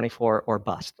 2024 or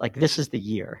bust. Like this is the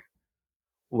year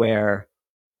where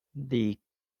the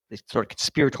sort of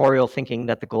conspiratorial thinking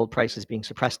that the gold price is being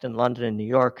suppressed in London and New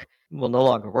York will no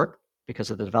longer work because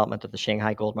of the development of the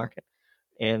Shanghai gold market.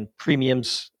 And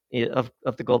premiums of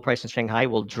the gold price in Shanghai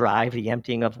will drive the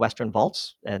emptying of Western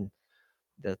vaults and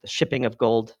the shipping of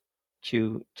gold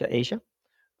to Asia.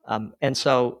 And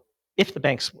so if the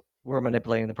banks were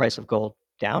manipulating the price of gold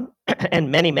down,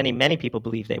 and many people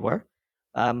believe they were,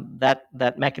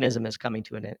 that mechanism is coming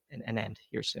to an end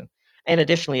here soon. And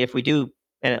additionally, if we do,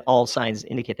 and all signs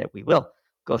indicate that we will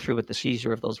go through with the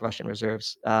seizure of those Russian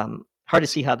reserves, hard to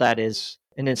see how that is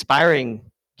an inspiring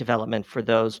development for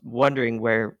those wondering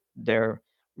where their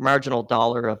marginal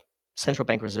dollar of central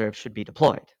bank reserves should be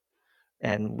deployed.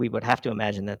 And we would have to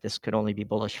imagine that this could only be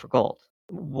bullish for gold.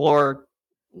 War,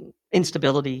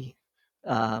 instability,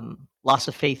 loss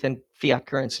of faith in fiat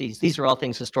currencies, these are all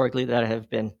things historically that have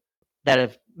been that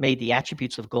have made the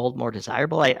attributes of gold more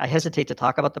desirable. I hesitate to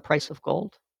talk about the price of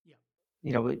gold.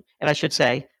 And I should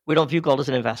say, we don't view gold as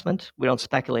an investment. We don't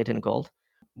speculate in gold.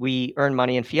 We earn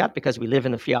money in fiat because we live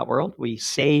in the fiat world. We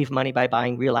save money by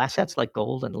buying real assets like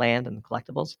gold and land and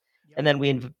collectibles. And then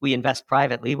we invest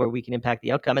privately where we can impact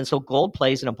the outcome. And so gold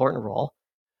plays an important role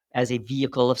as a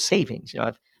vehicle of savings.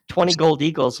 If 20 gold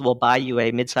eagles will buy you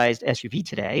a mid-sized SUV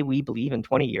today, we believe in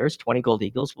 20 years, 20 gold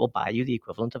eagles will buy you the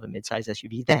equivalent of a mid-sized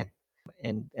SUV then.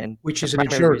 And which the is an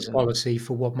primary insurance reason, policy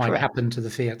for what might correct. happen to the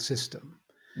fiat system.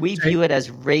 We So, view it as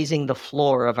raising the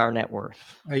floor of our net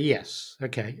worth. yes,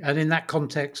 okay. And in that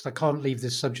context, I can't leave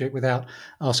this subject without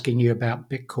asking you about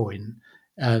Bitcoin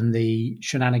and the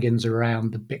shenanigans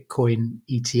around the Bitcoin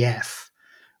ETF,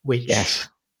 which, Yes.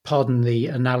 pardon the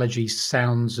analogy,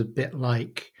 sounds a bit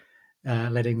like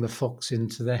letting the fox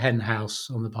into the hen house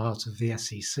on the part of the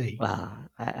SEC.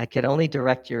 I can only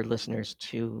direct your listeners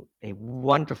to a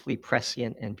wonderfully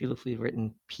prescient and beautifully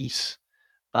written piece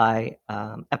by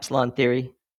Epsilon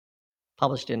Theory,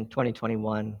 published in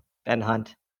 2021, Ben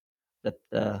Hunt.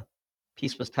 The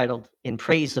piece was titled "In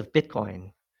Praise of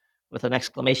Bitcoin," with an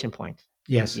exclamation point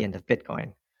at the end of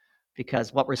Bitcoin,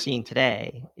 because what we're seeing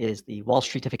today is the Wall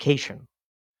Streetification,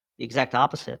 the exact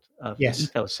opposite of the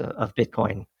ethos of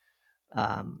Bitcoin,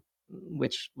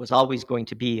 which was always going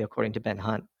to be, according to Ben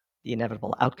Hunt, the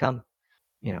inevitable outcome.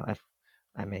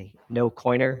 I'm a no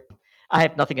coiner. I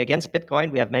have nothing against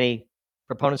Bitcoin. We have many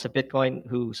proponents of Bitcoin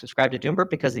who subscribe to Doomberg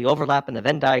because the overlap in the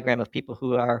Venn diagram of people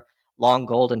who are long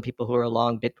gold and people who are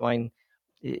long Bitcoin,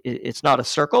 it's not a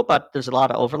circle, but there's a lot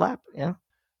of overlap. Yeah.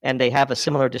 And they have a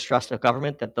similar distrust of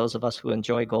government that those of us who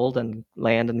enjoy gold and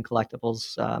land and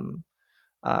collectibles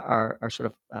are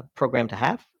sort of programmed to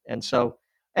have. And so,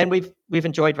 and we've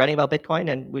enjoyed writing about Bitcoin,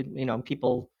 and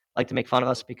people like to make fun of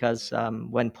us because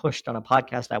when pushed on a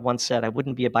podcast, I once said I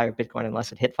wouldn't be a buyer of Bitcoin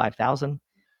unless it hit 5,000,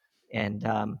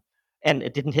 and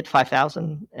it didn't hit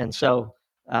 5,000, and so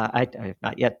I have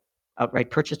not yet outright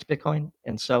purchased Bitcoin,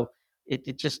 and so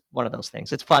it's just one of those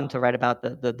things. It's fun to write about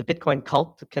the Bitcoin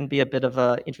cult. It can be a bit of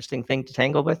an interesting thing to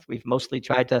tangle with. We've mostly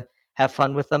tried to have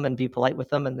fun with them and be polite with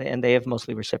them, and they have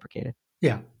mostly reciprocated.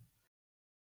 Yeah.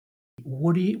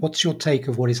 What's your take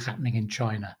of what is happening in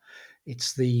China?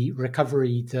 It's the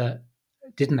recovery that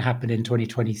didn't happen in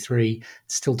 2023,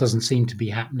 still doesn't seem to be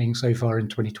happening so far in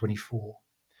 2024.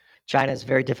 China is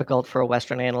very difficult for a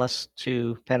Western analyst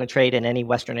to penetrate, and any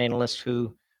Western analyst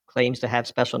who claims to have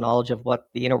special knowledge of what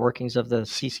the inner workings of the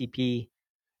CCP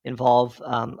involve,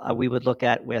 we would look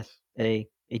at with a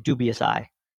dubious eye.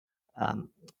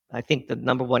 I think the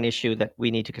number one issue that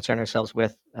we need to concern ourselves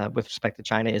with respect to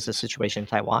China is the situation in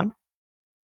Taiwan.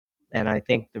 And I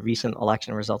think the recent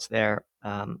election results there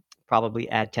probably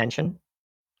add tension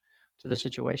to the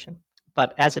situation.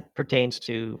 But as it pertains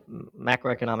to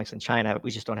macroeconomics in China,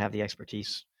 we just don't have the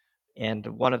expertise. And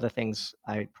one of the things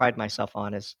I pride myself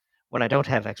on is when I don't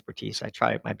have expertise, I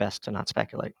try my best to not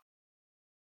speculate.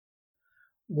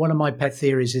 One of my pet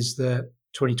theories is that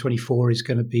 2024 is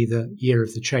going to be the year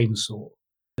of the chainsaw.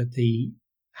 That the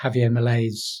Javier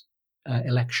Milei's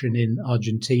election in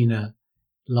Argentina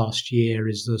last year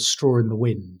is the straw in the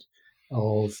wind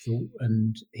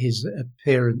and his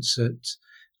appearance at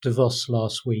Davos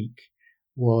last week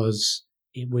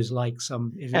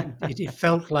it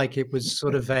felt like it was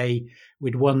sort of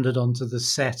we'd wandered onto the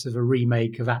set of a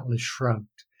remake of Atlas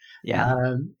Shrugged.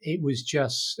 Yeah. It was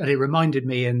just, and it reminded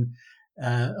me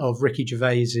of Ricky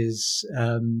Gervais's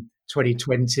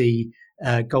 2020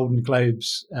 Golden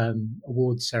Globes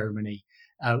awards ceremony.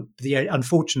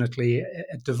 Unfortunately,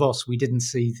 at Davos, we didn't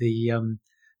see the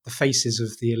faces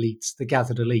of the elites, the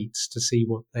gathered elites, to see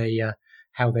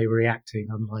how they were reacting.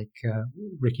 Unlike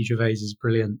Ricky Gervais's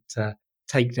brilliant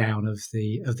takedown of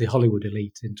the Hollywood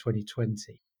elite in 2020.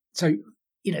 So,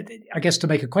 I guess to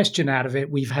make a question out of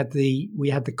it, we had the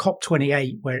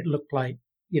COP28 where it looked like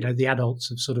the adults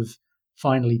have sort of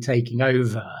finally taking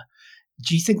over.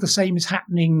 Do you think the same is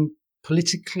happening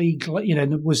politically?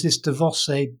 Was this Davos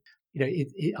are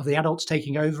the adults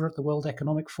taking over at the World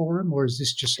Economic Forum, or is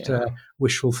this just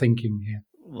wishful thinking here?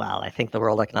 Well, I think the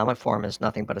World Economic Forum is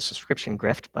nothing but a subscription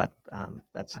grift, but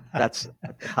that's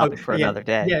a topic for another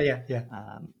day. Yeah.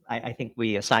 I think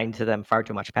we assigned to them far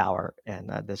too much power, and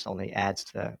this only adds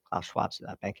to Klaus Schwab's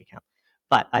bank account.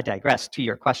 But I digress. To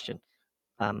your question,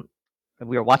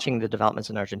 we are watching the developments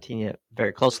in Argentina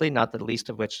very closely, not the least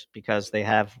of which because they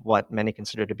have what many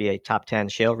consider to be a top 10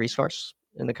 shale resource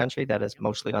in the country that is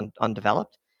mostly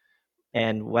undeveloped,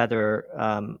 and whether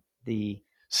the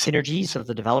synergies of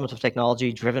the development of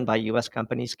technology driven by U.S.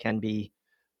 companies can be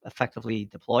effectively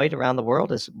deployed around the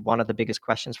world is one of the biggest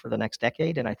questions for the next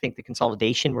decade. And I think the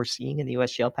consolidation we're seeing in the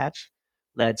U.S. shale patch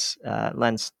lends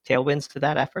tailwinds to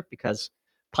that effort, because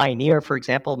Pioneer, for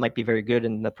example, might be very good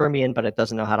in the Permian, but it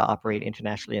doesn't know how to operate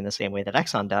internationally in the same way that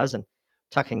Exxon does. And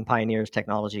tucking Pioneer's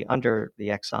technology under the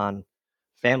Exxon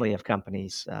family of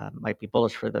companies might be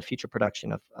bullish for the future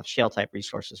production of shale type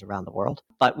resources around the world.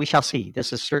 But we shall see.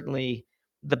 This is certainly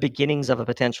the beginnings of a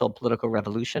potential political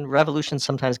revolution. Revolutions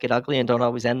sometimes get ugly and don't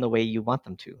always end the way you want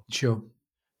them to. Sure.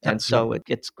 And so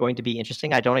it's going to be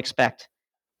interesting. I don't expect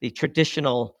the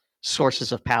traditional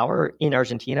sources of power in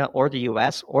Argentina or the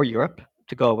US or Europe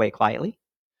to go away quietly.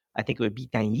 I think it would be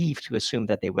naive to assume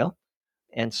that they will.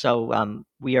 And so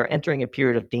we are entering a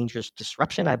period of dangerous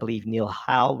disruption. I believe Neil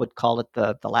Howe would call it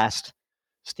the last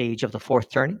stage of the fourth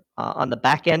turning. On the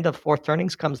back end of fourth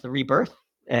turnings comes the rebirth.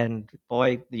 And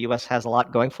boy, the US has a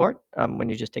lot going for it when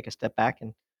you just take a step back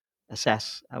and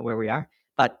assess where we are.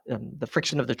 But the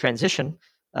friction of the transition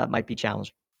might be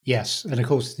challenging. Yes, and of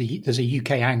course there's a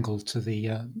UK angle to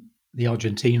the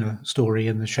Argentina story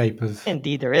in the shape of.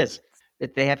 Indeed, there is.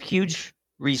 That they have huge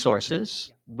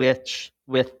resources, which,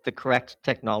 with the correct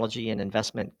technology and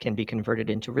investment, can be converted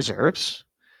into reserves,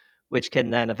 which can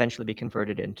then eventually be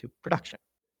converted into production.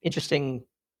 Interesting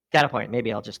data point.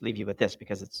 Maybe I'll just leave you with this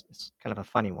because it's kind of a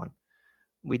funny one.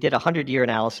 We did a 100-year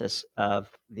analysis of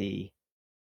the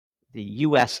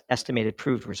U.S. estimated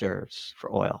proved reserves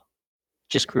for oil,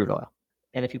 just crude oil.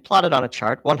 And if you plot it on a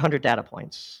chart, 100 data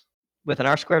points, with an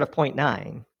R-squared of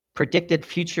 0.9, predicted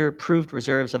future proved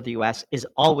reserves of the U.S. is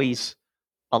always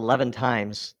 11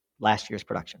 times last year's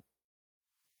production.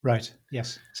 Right.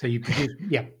 Yes. So you produce.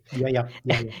 Yeah.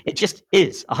 It just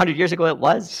is. 100 years ago, it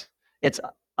was. It's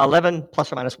 11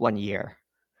 plus or minus 1 year.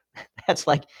 That's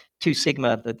like 2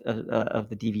 sigma of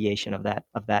the deviation of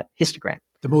that histogram.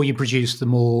 The more you produce, the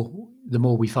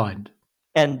more we find.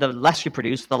 And the less you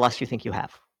produce, the less you think you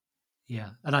have. Yeah.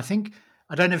 And I think,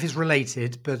 I don't know if it's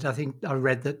related, but I think I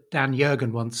read that Dan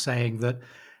Jurgen once saying that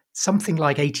something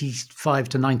like 85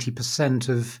 to 90%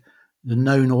 of the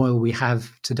known oil we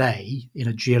have today in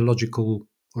a geological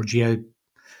or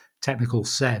geotechnical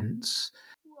sense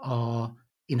are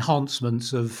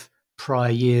enhancements of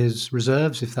prior years'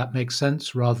 reserves, if that makes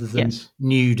sense, rather than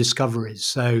new discoveries.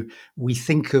 So we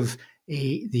think of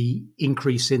the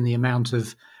increase in the amount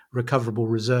of recoverable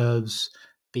reserves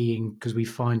being because we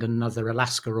find another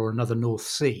Alaska or another North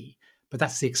Sea, but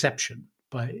that's the exception.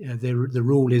 But the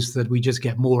rule is that we just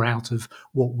get more out of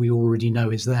what we already know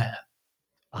is there.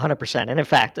 100%. And in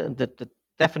fact, the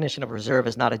definition of reserve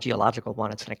is not a geological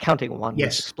one; it's an accounting one,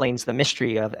 which explains the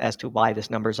mystery of as to why this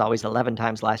number is always 11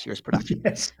 times last year's production.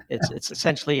 Yes. It's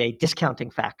essentially a discounting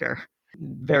factor,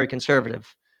 very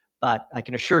conservative. But I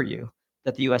can assure you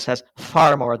that the U.S. has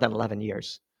far more than 11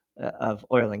 years of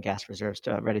oil and gas reserves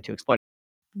ready to exploit.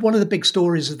 One of the big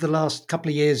stories of the last couple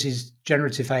of years is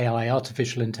generative AI,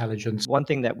 artificial intelligence. One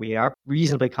thing that we are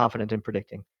reasonably confident in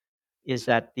predicting is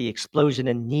that the explosion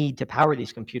in need to power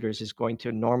these computers is going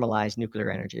to normalize nuclear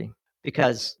energy.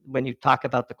 Because when you talk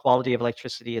about the quality of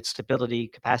electricity, its stability,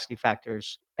 capacity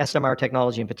factors, SMR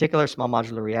technology in particular, small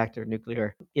modular reactor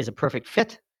nuclear, is a perfect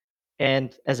fit.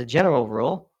 And as a general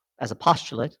rule, as a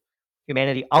postulate,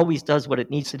 humanity always does what it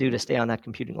needs to do to stay on that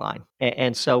computing line.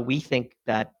 And so we think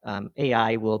that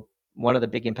one of the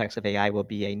big impacts of AI will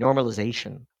be a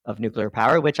normalization of nuclear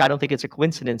power, which I don't think it's a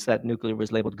coincidence that nuclear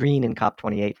was labeled green in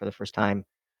COP28 for the first time,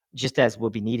 just as we'll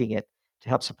be needing it to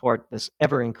help support this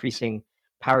ever-increasing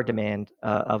power demand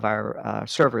of our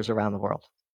servers around the world.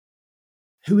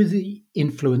 Who are the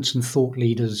influence and thought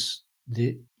leaders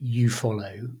that you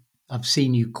follow? I've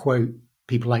seen you quote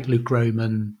people like Luke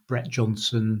Groman, Brett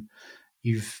Johnson.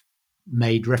 You've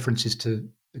made references to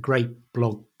the great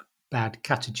blog Bad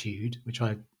Catitude, which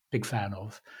I'm a big fan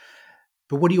of.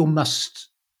 But what are your must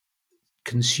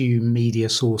consume media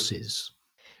sources?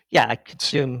 Yeah, I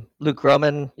consume Luke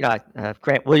Groman.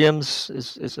 Grant Williams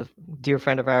is a dear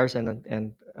friend of ours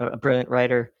and a brilliant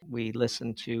writer. We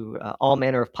listen to all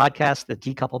manner of podcasts. The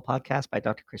Decouple podcast by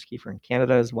Dr. Chris Kiefer in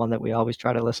Canada is one that we always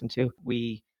try to listen to.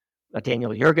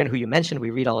 Daniel Jurgen, who you mentioned,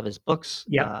 we read all of his books.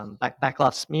 Yeah.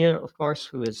 Backlash Smear, of course,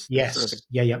 who is sort of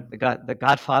the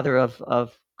godfather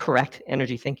of correct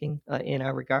energy thinking in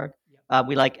our regard.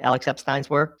 We like Alex Epstein's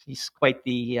work. He's quite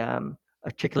the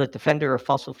articulate defender of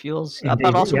fossil fuels,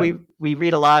 but also we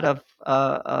read a lot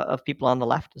of people on the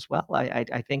left as well.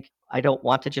 I think I don't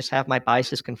want to just have my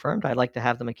biases confirmed. I like to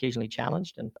have them occasionally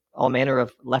challenged, and all manner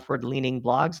of leftward-leaning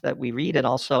blogs that we read. And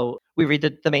also we read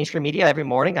the mainstream media every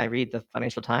morning. I read the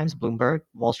Financial Times, Bloomberg,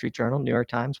 Wall Street Journal, New York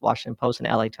Times, Washington Post, and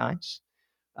LA Times.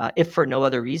 If for no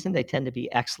other reason, they tend to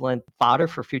be excellent fodder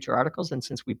for future articles. And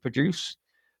since we produce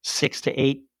 6 to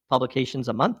 8 publications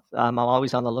a month. I'm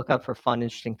always on the lookout for fun,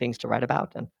 interesting things to write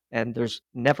about, and there's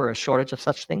never a shortage of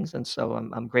such things. And so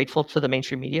I'm grateful to the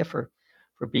mainstream media for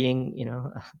being,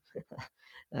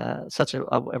 such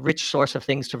a rich source of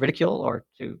things to ridicule or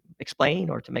to explain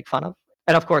or to make fun of.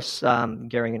 And of course,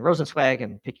 Gehring and Rosenzweig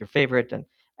and Pick Your Favorite and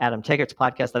Adam Taggart's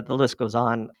podcast, that the list goes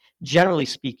on. Generally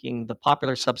speaking, the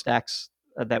popular Substacks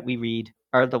that we read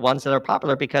are the ones that are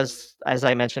popular because, as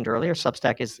I mentioned earlier,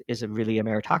 Substack is a really a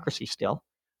meritocracy still.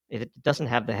 It doesn't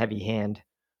have the heavy hand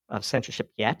of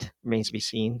censorship yet. Remains to be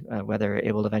seen whether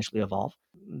it will eventually evolve.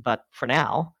 But for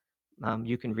now,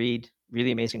 you can read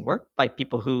really amazing work by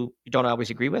people who you don't always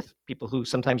agree with, people who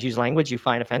sometimes use language you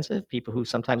find offensive, people who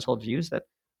sometimes hold views that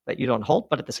you don't hold,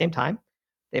 but at the same time,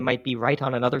 they might be right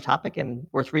on another topic and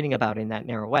worth reading about in that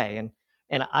narrow way.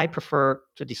 And I prefer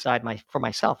to decide for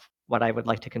myself what I would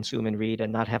like to consume and read,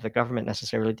 and not have the government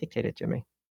necessarily dictate it to me.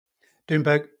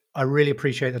 Doomberg, I really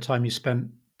appreciate the time you spent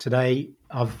today.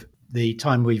 The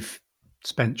time we've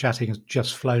spent chatting has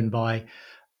just flown by.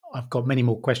 I've got many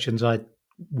more questions I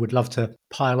would love to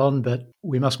pile on, but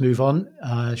we must move on.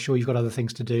 Sure, you've got other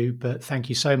things to do, but thank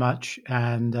you so much.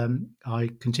 And I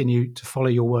continue to follow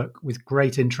your work with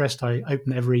great interest. I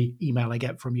open every email I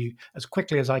get from you as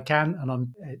quickly as I can, and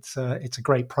it's a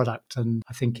great product, and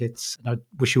I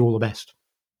wish you all the best.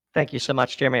 Thank you so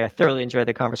much, Jeremy. I thoroughly enjoyed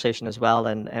the conversation as well,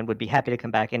 and would be happy to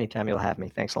come back anytime you'll have me.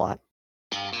 Thanks a lot.